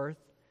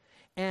fourth,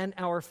 and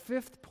our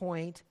fifth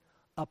point,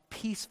 a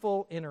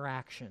peaceful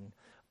interaction.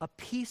 A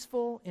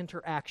peaceful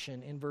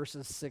interaction in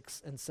verses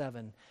 6 and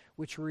 7,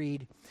 which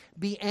read,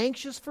 "Be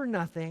anxious for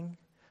nothing,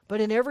 but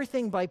in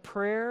everything by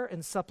prayer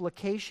and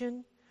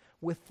supplication,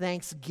 with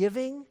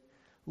thanksgiving,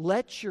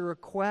 let your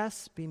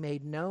requests be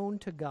made known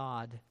to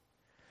God.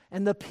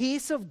 And the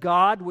peace of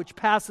God, which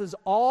passes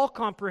all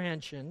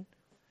comprehension,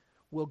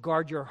 will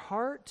guard your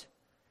heart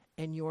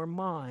and your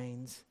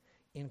minds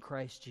in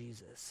Christ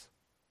Jesus."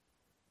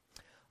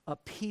 A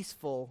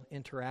peaceful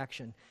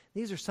interaction.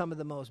 These are some of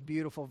the most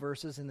beautiful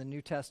verses in the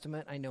New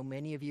Testament. I know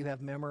many of you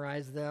have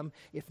memorized them.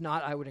 If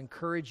not, I would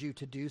encourage you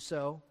to do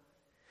so.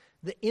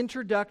 The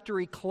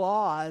introductory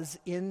clause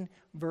in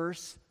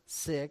verse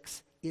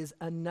 6 is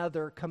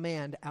another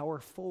command, our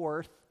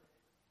fourth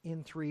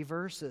in 3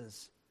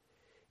 verses.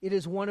 It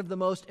is one of the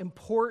most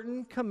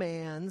important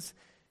commands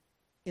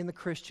in the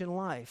Christian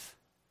life.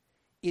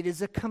 It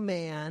is a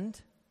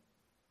command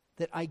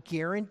that I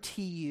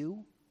guarantee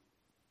you,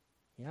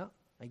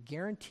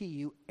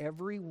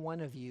 every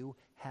one of you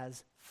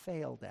has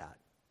failed at.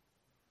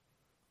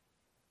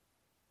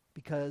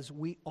 Because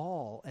we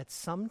all, at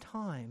some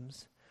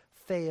times,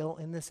 fail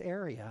in this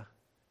area.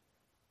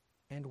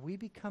 And we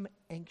become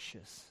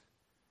anxious.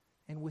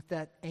 And with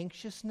that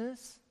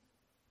anxiousness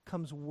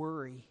comes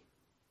worry.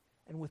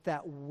 And with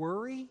that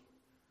worry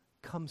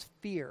comes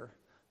fear.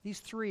 These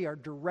 3 are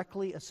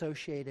directly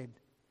associated.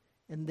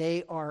 And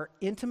they are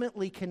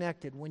intimately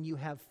connected. When you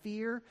have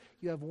fear,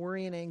 you have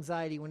worry and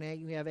anxiety. When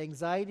you have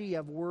anxiety, you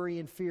have worry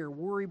and fear.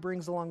 Worry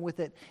brings along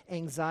with it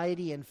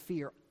anxiety and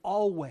fear,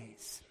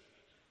 always.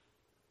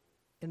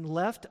 And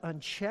left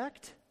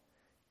unchecked,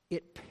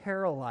 it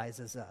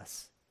paralyzes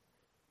us.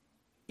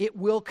 It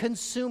will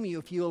consume you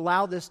if you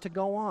allow this to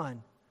go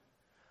on.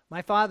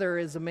 My father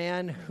is a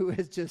man who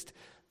is just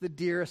the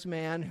dearest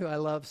man who I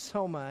love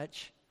so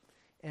much.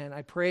 And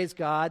I praise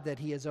God that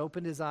he has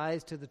opened his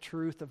eyes to the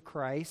truth of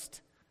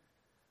Christ.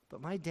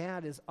 But my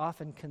dad is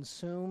often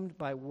consumed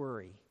by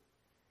worry.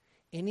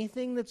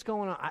 Anything that's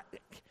going on,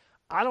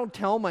 I don't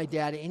tell my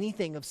dad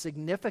anything of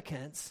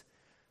significance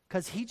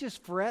because he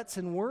just frets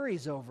and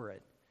worries over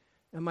it.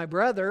 And my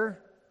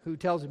brother, who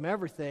tells him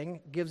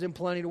everything, gives him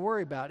plenty to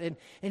worry about. And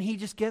he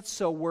just gets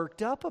so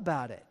worked up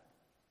about it.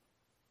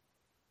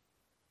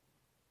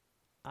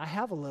 I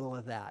have a little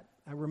of that.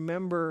 I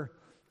remember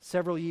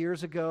several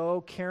years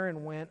ago,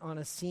 Karen went on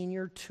a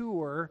senior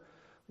tour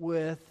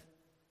with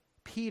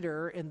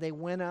Peter, and they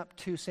went up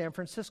to San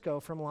Francisco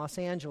from Los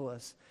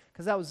Angeles,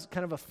 because that was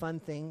kind of a fun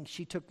thing.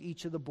 She took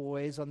each of the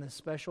boys on this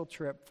special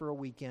trip for a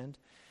weekend,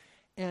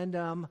 and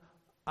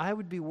I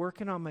would be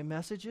working on my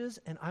messages,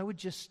 and I would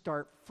just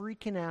start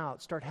freaking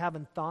out, start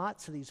having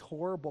thoughts of these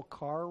horrible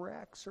car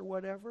wrecks or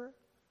whatever.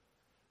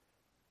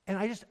 And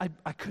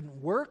I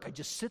couldn't work. I'd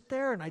just sit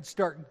there, and I'd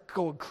start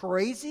going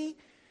crazy.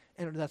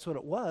 And that's what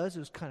it was. It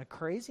was kind of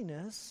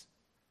craziness.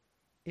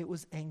 It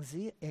was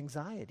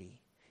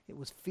anxiety. It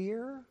was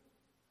fear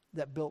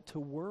that built to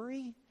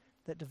worry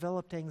that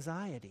developed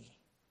anxiety.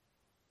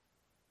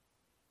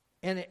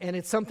 And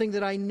it's something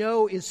that I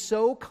know is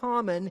so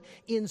common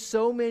in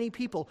so many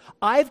people.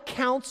 I've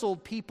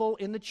counseled people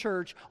in the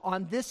church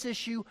on this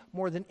issue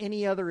more than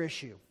any other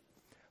issue.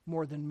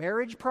 More than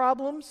marriage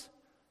problems.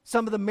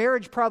 Some of the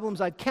marriage problems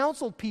I've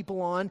counseled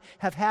people on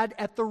have had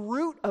at the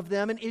root of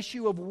them an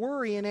issue of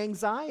worry and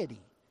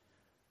anxiety.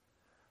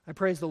 I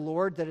praise the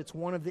Lord that it's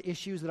one of the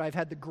issues that I've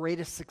had the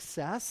greatest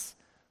success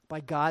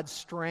by God's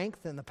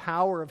strength and the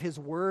power of His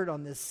Word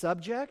on this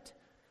subject.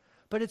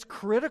 But it's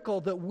critical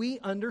that we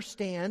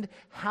understand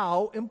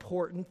how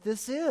important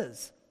this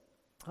is.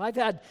 I've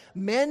had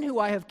men who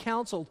I have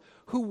counseled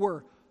who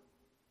were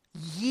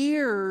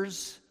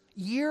years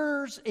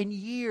and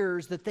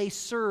years that they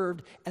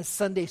served as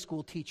Sunday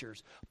school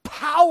teachers.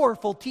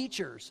 Powerful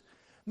teachers.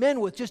 Men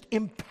with just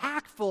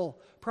impactful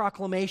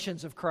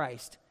proclamations of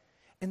Christ.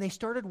 And they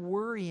started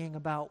worrying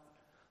about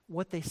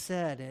what they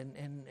said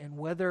and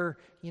whether,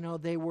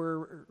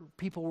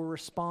 people were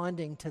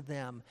responding to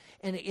them.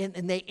 And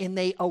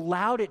they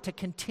allowed it to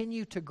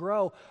continue to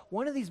grow.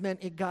 One of these men,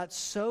 it got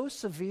so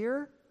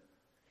severe,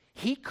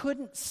 he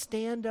couldn't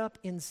stand up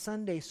in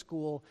Sunday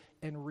school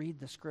and read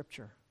the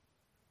Scripture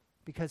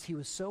because he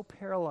was so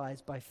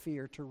paralyzed by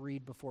fear to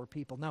read before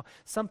people. Now,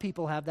 some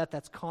people have that.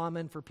 That's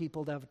common for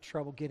people to have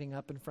trouble getting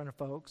up in front of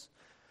folks.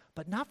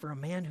 But not for a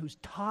man who's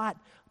taught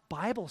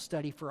Bible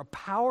study for a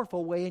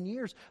powerful way in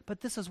years. But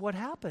this is what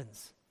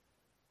happens.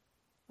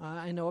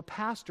 I know a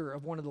pastor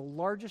of one of the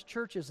largest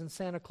churches in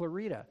Santa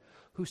Clarita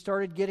who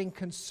started getting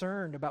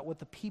concerned about what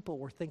the people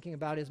were thinking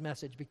about his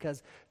message,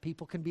 because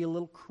people can be a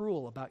little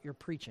cruel about your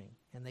preaching,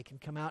 and they can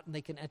come out and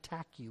they can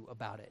attack you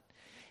about it.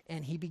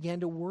 And he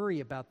began to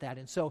worry about that.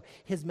 And so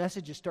his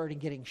messages started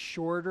getting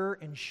shorter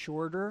and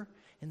shorter,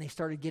 and they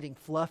started getting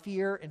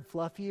fluffier and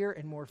fluffier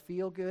and more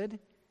feel-good.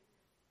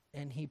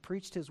 And he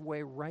preached his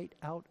way right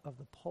out of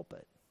the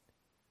pulpit,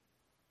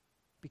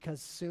 because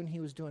soon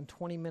he was doing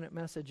 20-minute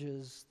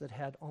messages that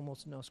had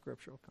almost no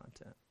scriptural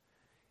content,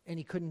 and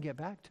he couldn't get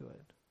back to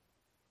it.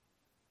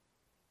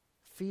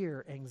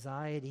 Fear,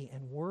 anxiety,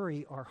 and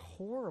worry are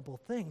horrible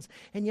things,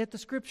 and yet the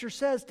Scripture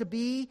says to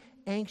be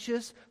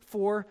anxious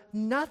for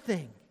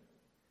nothing.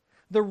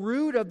 The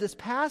root of this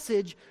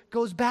passage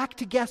goes back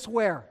to guess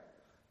where?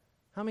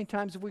 How many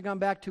times have we gone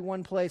back to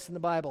one place in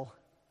the Bible?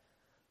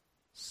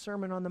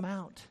 Sermon on the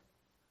Mount.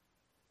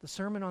 The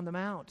Sermon on the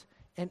Mount.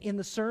 And in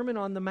the Sermon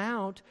on the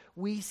Mount,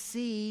 we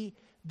see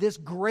this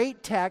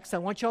great text. I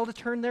want you all to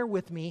turn there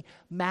with me.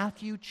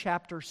 Matthew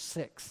chapter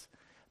 6.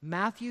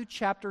 Matthew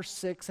chapter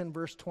 6 and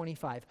verse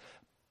 25.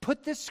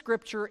 Put this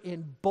scripture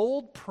in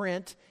bold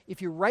print.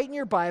 If you write in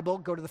your Bible,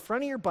 go to the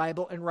front of your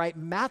Bible and write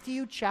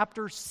Matthew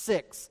chapter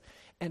 6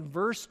 and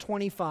verse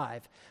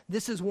 25.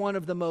 This is one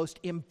of the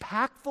most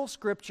impactful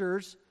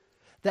scriptures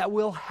that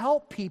will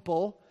help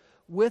people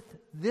with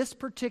this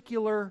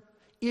particular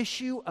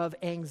issue of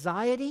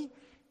anxiety,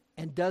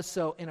 and does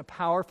so in a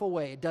powerful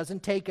way. It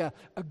doesn't take a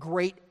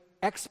great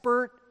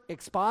expert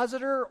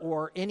expositor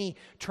or any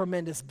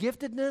tremendous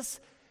giftedness.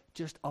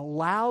 Just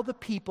allow the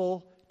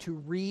people to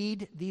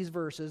read these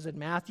verses in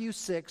Matthew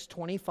 6,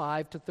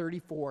 25 to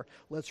 34.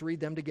 Let's read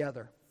them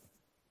together.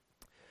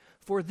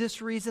 For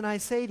this reason I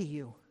say to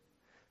you,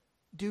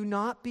 do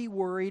not be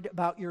worried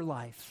about your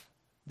life.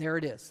 There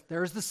it is.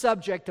 There's the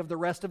subject of the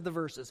rest of the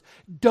verses.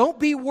 Don't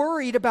be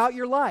worried about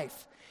your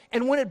life.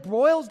 And when it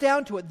boils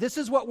down to it, this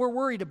is what we're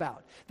worried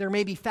about. There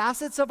may be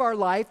facets of our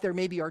life. There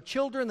may be our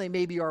children. They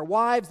may be our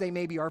wives. They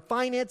may be our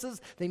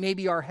finances. They may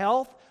be our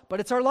health.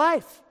 But it's our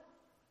life.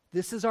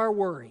 This is our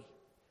worry.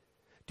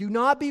 Do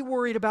not be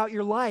worried about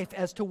your life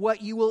as to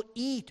what you will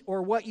eat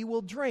or what you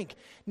will drink.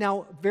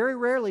 Now, very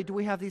rarely do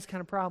we have these kind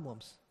of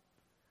problems,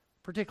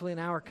 particularly in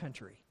our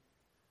country.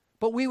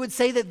 But we would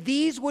say that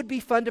these would be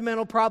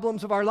fundamental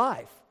problems of our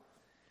life.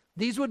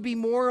 These would be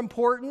more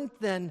important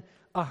than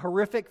a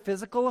horrific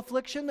physical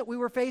affliction that we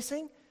were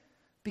facing,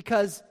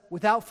 because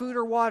without food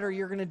or water,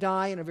 you're going to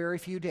die in a very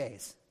few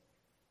days.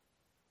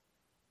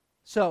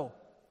 So,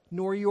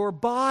 nor your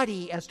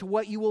body as to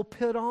what you will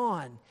put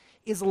on.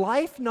 Is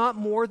life not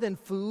more than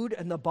food,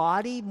 and the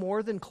body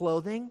more than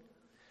clothing?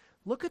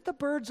 Look at the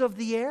birds of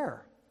the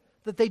air,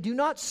 that they do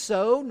not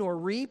sow, nor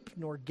reap,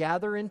 nor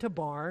gather into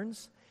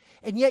barns,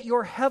 and yet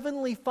your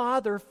heavenly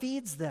Father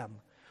feeds them.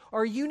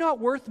 Are you not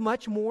worth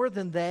much more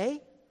than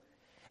they?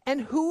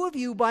 And who of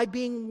you, by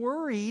being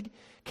worried,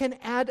 can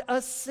add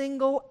a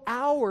single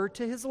hour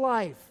to his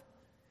life?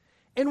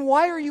 And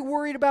why are you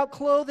worried about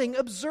clothing?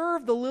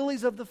 Observe the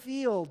lilies of the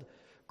field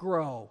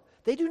grow.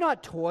 They do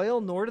not toil,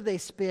 nor do they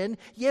spin.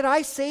 Yet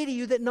I say to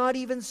you that not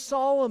even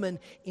Solomon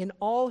in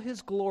all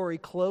his glory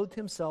clothed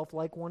himself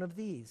like one of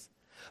these.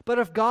 But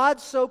if God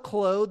so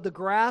clothed the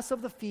grass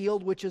of the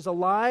field, which is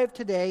alive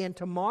today and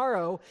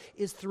tomorrow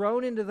is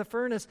thrown into the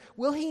furnace,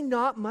 will he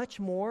not much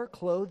more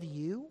clothe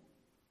you?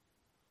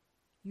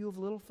 You of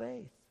little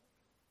faith.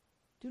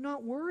 Do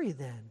not worry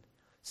then,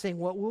 saying,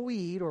 what will we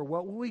eat, or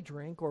what will we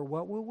drink, or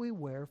what will we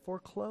wear for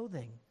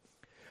clothing?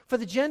 For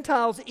the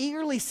Gentiles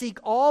eagerly seek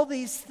all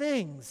these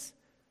things,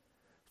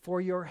 for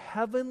your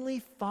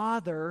heavenly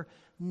Father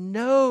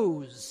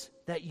knows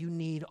that you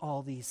need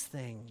all these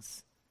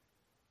things.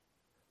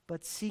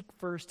 But seek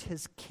first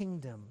his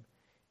kingdom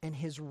and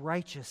his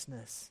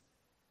righteousness,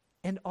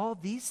 and all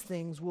these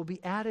things will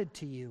be added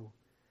to you.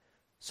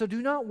 So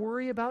do not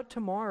worry about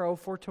tomorrow,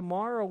 for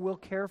tomorrow will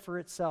care for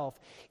itself.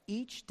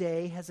 Each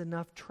day has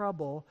enough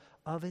trouble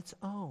of its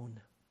own.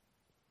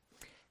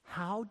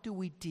 How do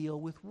we deal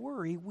with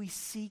worry? We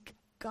seek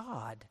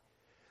God.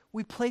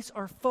 We place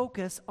our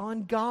focus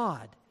on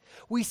God.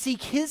 We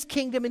seek his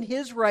kingdom and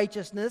his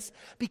righteousness,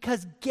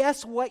 because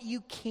guess what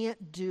you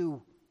can't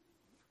do?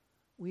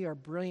 We are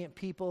brilliant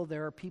people.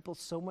 There are people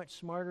so much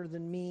smarter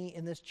than me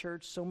in this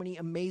church, so many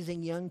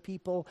amazing young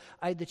people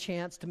I had the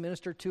chance to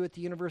minister to at the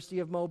University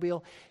of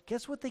Mobile.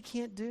 Guess what they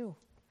can't do?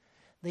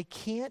 They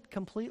can't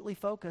completely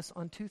focus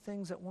on two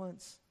things at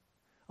once.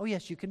 Oh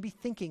yes, you can be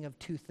thinking of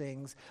two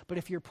things, but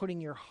if you're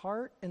putting your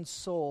heart and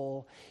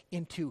soul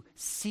into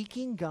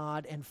seeking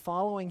God and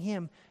following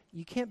him,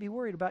 you can't be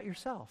worried about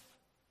yourself.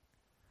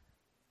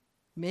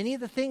 Many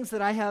of the things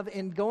that I have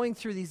in going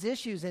through these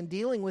issues and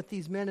dealing with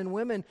these men and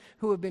women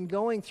who have been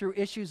going through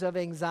issues of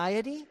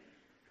anxiety,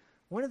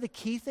 one of the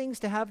key things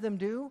to have them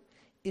do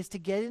is to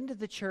get into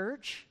the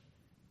church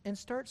and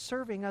start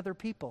serving other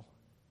people.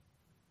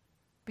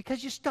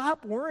 Because you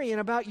stop worrying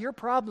about your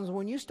problems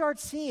when you start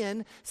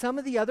seeing some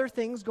of the other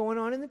things going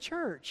on in the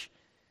church.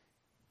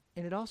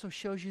 And it also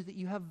shows you that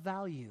you have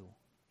value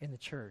in the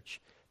church.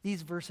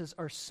 These verses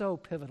are so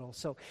pivotal.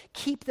 So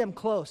keep them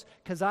close,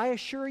 because I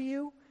assure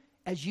you,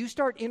 as you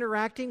start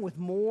interacting with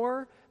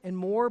more and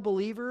more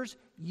believers,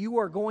 you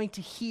are going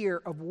to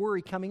hear of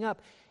worry coming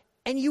up.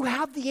 And you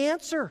have the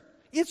answer.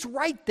 It's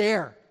right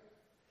there.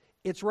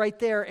 It's right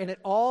there, and it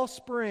all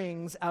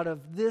springs out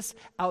of this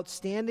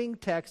outstanding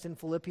text in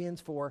Philippians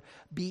 4.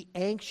 Be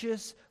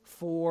anxious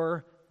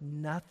for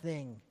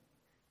nothing.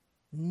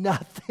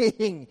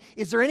 Nothing.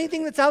 Is there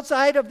anything that's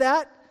outside of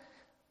that?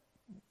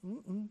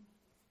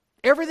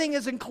 Everything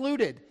is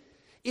included.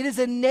 It is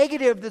a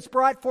negative that's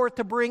brought forth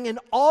to bring an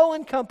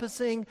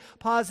all-encompassing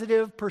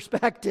positive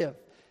perspective.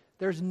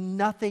 There's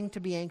nothing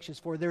to be anxious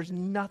for. There's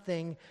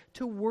nothing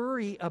to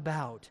worry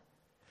about.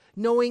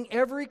 Knowing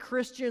every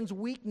Christian's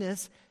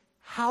weakness,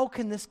 how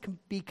can this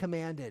be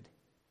commanded?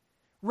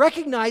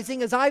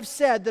 Recognizing, as I've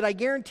said, that I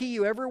guarantee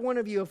you every one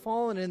of you have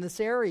fallen in this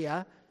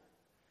area,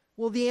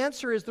 well, the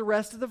answer is the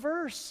rest of the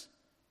verse.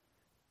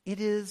 It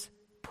is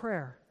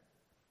prayer.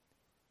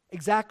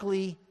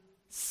 Exactly,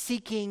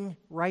 seeking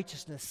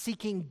righteousness,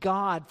 seeking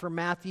God from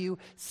Matthew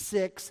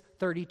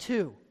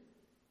 6:32.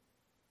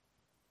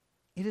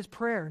 It is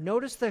prayer.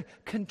 Notice the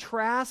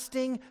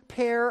contrasting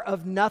pair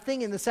of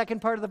nothing in the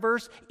second part of the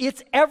verse.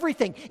 It's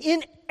everything.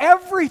 In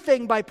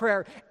everything by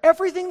prayer.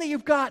 Everything that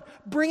you've got,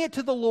 bring it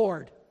to the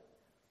Lord.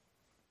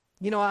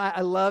 You know,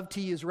 I love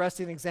to use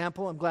Rusty as an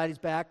example. I'm glad he's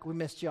back. We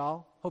missed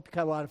y'all. Hope you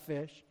caught a lot of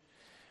fish.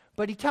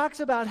 But he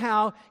talks about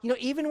how,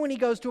 even when he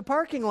goes to a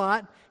parking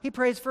lot, he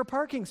prays for a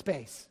parking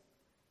space.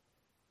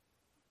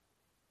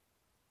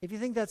 If you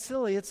think that's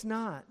silly, it's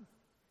not.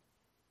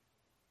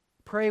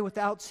 Pray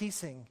without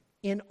ceasing.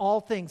 In all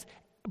things,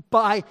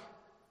 by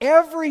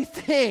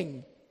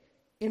everything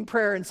in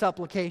prayer and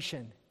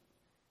supplication.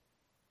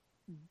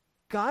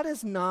 God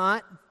is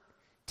not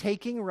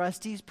taking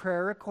Rusty's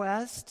prayer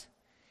request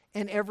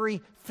and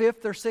every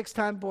fifth or sixth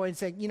time boy and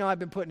saying, I've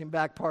been putting him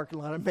back parking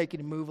lot, I'm making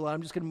him move a lot,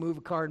 I'm just going to move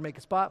a car and make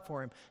a spot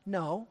for him.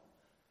 No.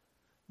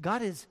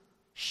 God is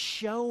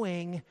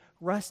showing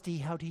Rusty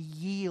how to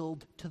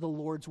yield to the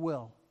Lord's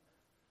will.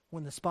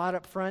 When the spot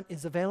up front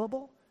is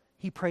available,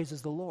 he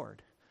praises the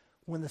Lord.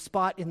 When the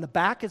spot in the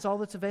back is all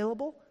that's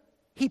available,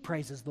 he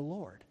praises the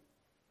Lord.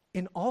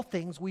 In all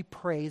things, we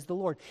praise the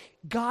Lord.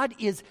 God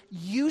is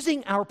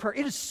using our prayer.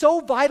 It is so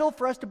vital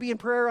for us to be in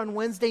prayer on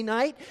Wednesday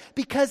night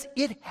because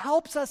it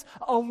helps us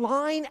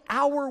align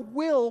our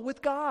will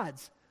with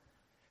God's.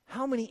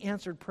 How many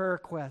answered prayer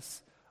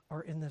requests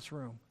are in this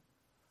room?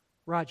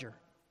 Roger,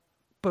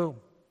 boom,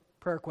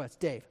 prayer request.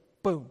 Dave,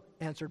 boom,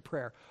 answered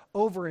prayer.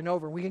 Over and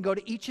over. We can go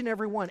to each and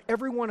every one.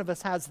 Every one of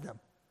us has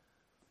them.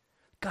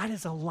 God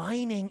is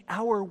aligning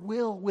our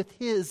will with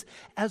His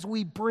as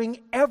we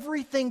bring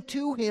everything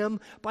to Him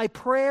by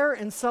prayer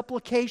and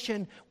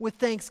supplication with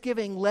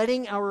thanksgiving,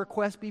 letting our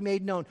request be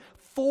made known.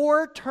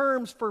 4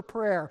 terms for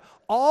prayer.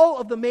 All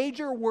of the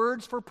major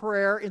words for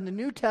prayer in the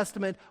New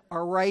Testament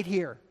are right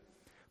here.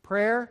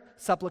 Prayer,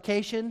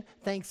 supplication,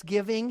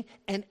 thanksgiving,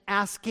 and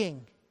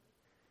asking.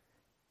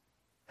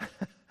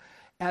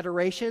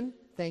 Adoration,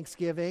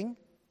 thanksgiving.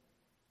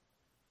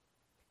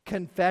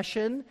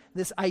 Confession,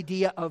 this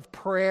idea of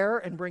prayer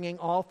and bringing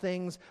all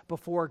things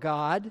before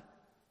God.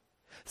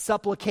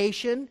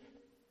 Supplication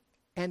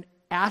and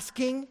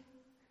asking.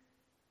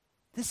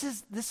 This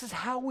is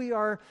how we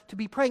are to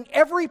be praying.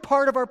 Every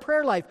part of our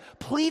prayer life,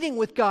 pleading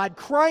with God,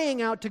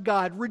 crying out to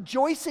God,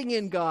 rejoicing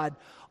in God.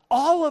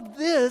 All of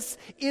this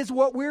is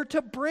what we're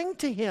to bring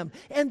to Him,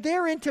 and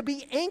therein to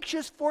be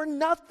anxious for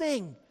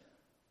nothing.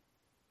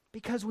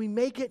 Because we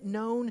make it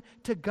known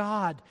to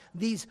God.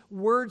 These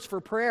words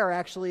for prayer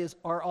actually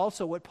are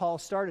also what Paul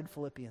started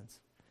Philippians.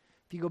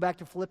 If you go back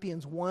to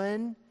Philippians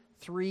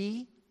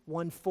 1:3,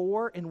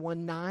 1:4, and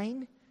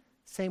 1:9,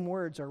 same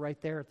words are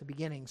right there at the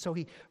beginning. So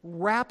he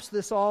wraps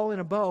this all in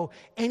a bow,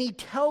 and he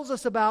tells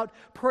us about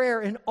prayer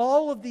and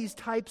all of these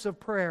types of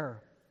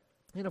prayer.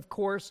 And of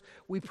course,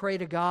 we pray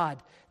to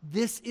God.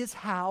 This is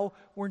how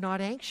we're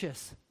not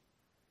anxious.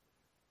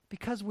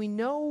 Because we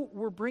know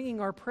we're bringing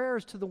our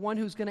prayers to the one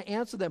who's going to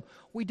answer them.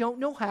 We don't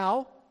know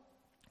how.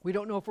 We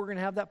don't know if we're going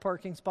to have that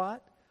parking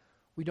spot.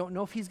 We don't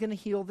know if he's going to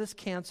heal this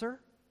cancer.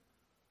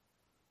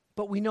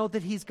 But we know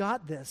that he's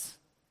got this.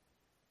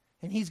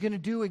 And he's going to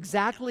do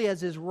exactly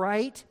as is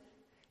right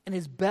and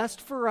is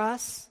best for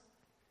us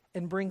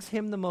and brings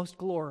him the most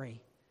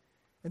glory.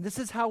 And this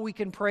is how we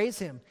can praise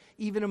him,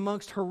 even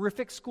amongst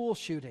horrific school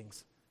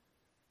shootings.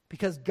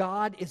 Because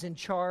God is in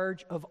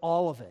charge of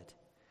all of it.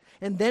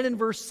 And then in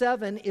verse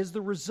 7 is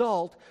the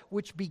result,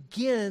 which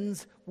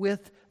begins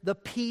with the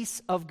peace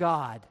of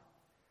God.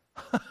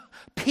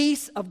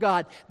 Peace of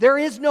God. There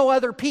is no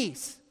other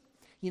peace.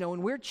 You know,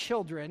 when we're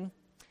children,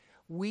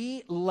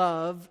 we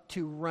love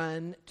to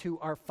run to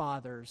our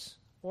fathers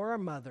or our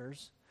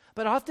mothers.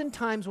 But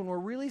oftentimes when we're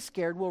really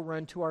scared, we'll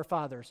run to our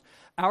fathers.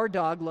 Our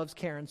dog loves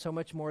Karen so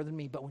much more than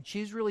me. But when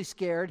she's really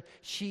scared,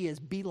 she is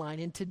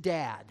beelining to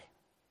Dad.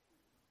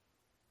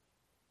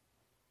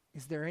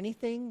 Is there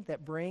anything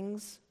that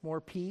brings more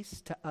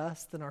peace to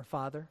us than our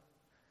Father,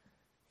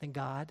 than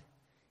God?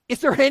 Is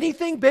there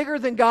anything bigger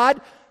than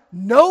God?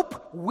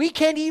 Nope. We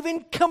can't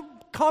even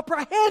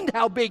comprehend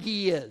how big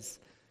he is.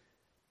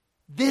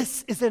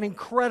 This is an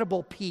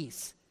incredible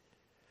peace.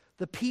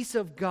 The peace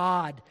of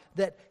God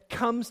that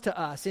comes to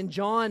us. In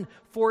John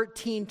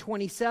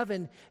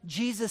 14:27,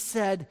 Jesus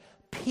said,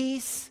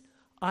 "Peace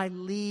I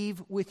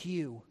leave with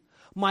you.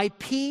 My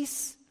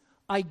peace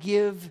I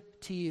give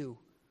to you.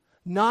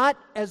 Not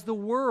as the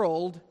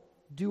world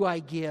do I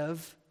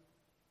give,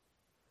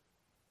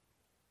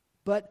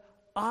 but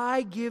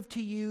I give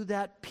to you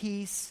that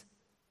peace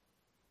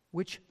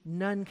which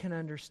none can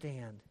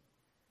understand."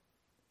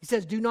 He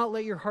says, "Do not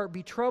let your heart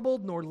be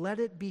troubled, nor let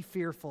it be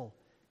fearful."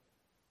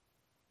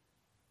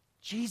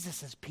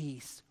 Jesus'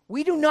 peace.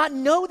 We do not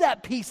know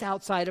that peace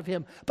outside of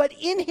him, but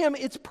in him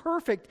it's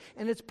perfect,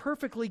 and it's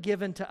perfectly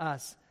given to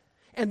us.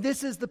 And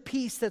this is the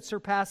peace that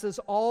surpasses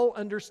all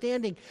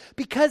understanding,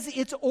 because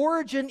its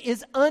origin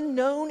is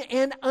unknown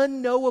and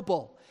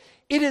unknowable.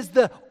 It is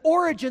the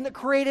origin that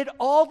created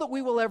all that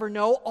we will ever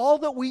know, all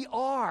that we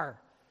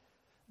are.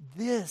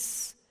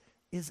 This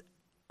is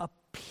a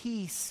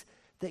peace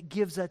that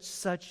gives us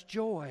such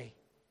joy.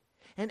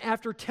 And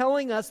after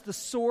telling us the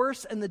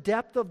source and the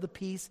depth of the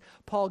peace,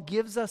 Paul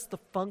gives us the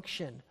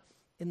function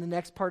in the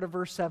next part of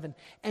verse 7.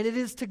 And it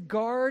is to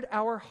guard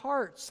our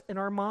hearts and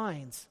our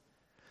minds.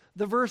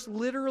 The verse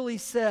literally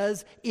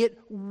says, it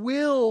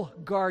will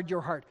guard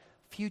your heart.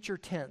 Future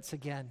tense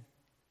again.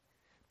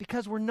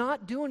 Because we're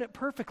not doing it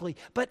perfectly.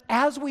 But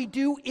as we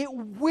do, it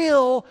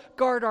will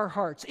guard our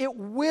hearts. It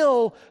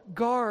will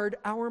guard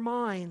our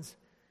minds.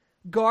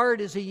 Guard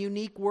is a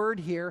unique word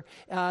here.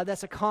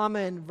 That's a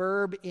common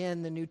verb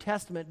in the New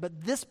Testament.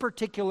 But this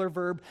particular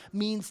verb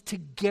means to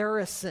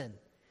garrison.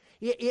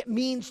 It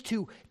means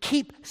to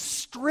keep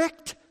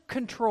strict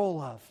control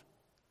of.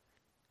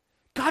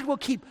 God will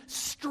keep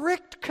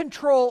strict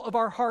control of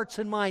our hearts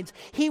and minds.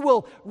 He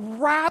will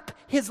wrap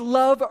his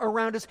love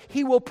around us.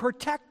 He will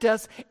protect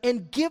us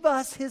and give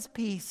us his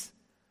peace.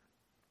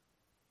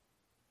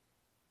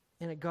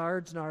 And it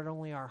guards not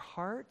only our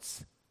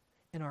hearts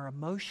and our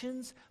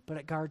emotions, but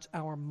it guards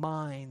our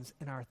minds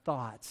and our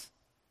thoughts.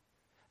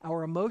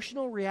 Our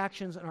emotional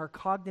reactions and our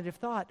cognitive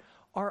thought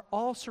are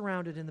all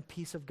surrounded in the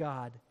peace of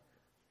God.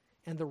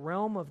 And the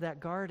realm of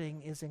that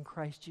guarding is in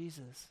Christ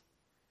Jesus.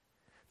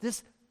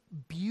 This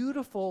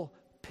beautiful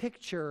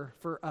picture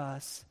for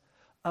us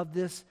of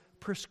this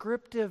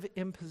prescriptive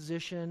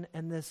imposition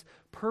and this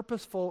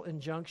purposeful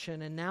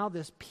injunction and now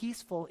this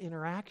peaceful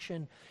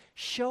interaction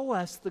show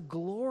us the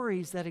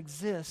glories that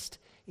exist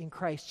in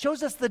Christ,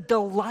 shows us the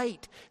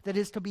delight that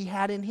is to be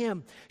had in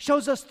him,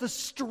 shows us the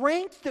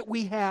strength that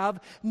we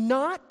have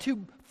not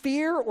to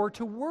fear or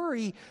to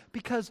worry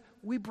because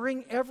we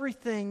bring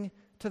everything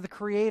to the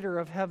creator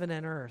of heaven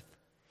and earth.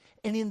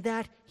 And in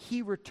that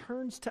he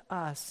returns to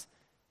us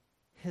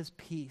his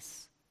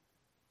peace,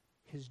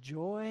 his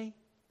joy,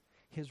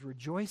 his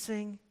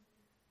rejoicing,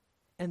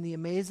 and the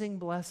amazing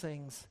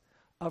blessings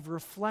of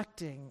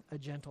reflecting a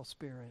gentle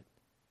spirit.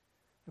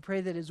 I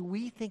pray that as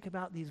we think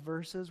about these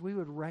verses, we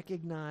would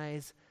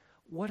recognize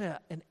what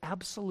an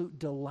absolute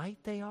delight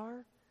they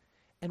are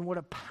and what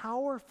a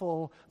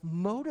powerful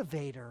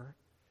motivator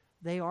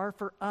they are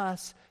for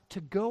us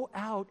to go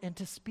out and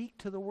to speak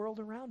to the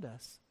world around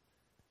us.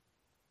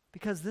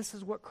 Because this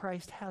is what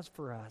Christ has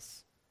for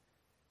us.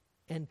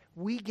 And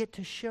we get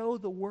to show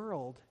the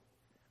world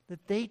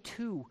that they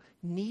too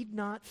need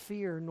not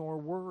fear nor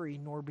worry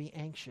nor be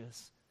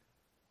anxious.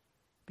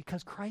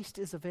 Because Christ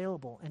is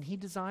available and he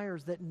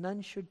desires that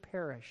none should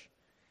perish.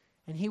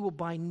 And he will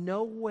by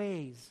no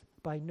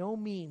by no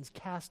means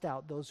cast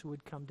out those who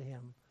would come to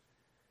him.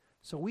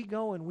 So we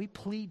go and we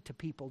plead to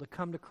people to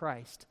come to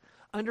Christ,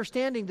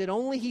 understanding that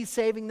only he's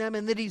saving them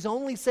and that he's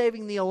only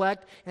saving the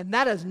elect, and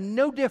that has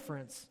no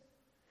difference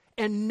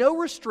and no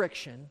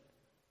restriction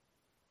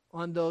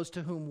on those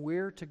to whom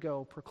we're to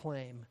go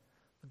proclaim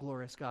the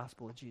glorious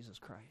gospel of Jesus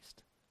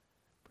Christ.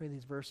 Pray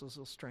these verses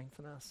will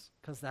strengthen us,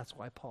 because that's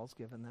why Paul's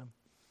given them.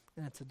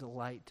 And it's a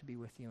delight to be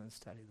with you and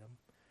study them.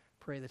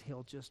 Pray that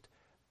he'll just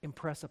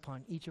impress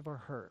upon each of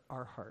our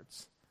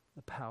hearts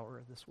the power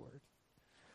of this word.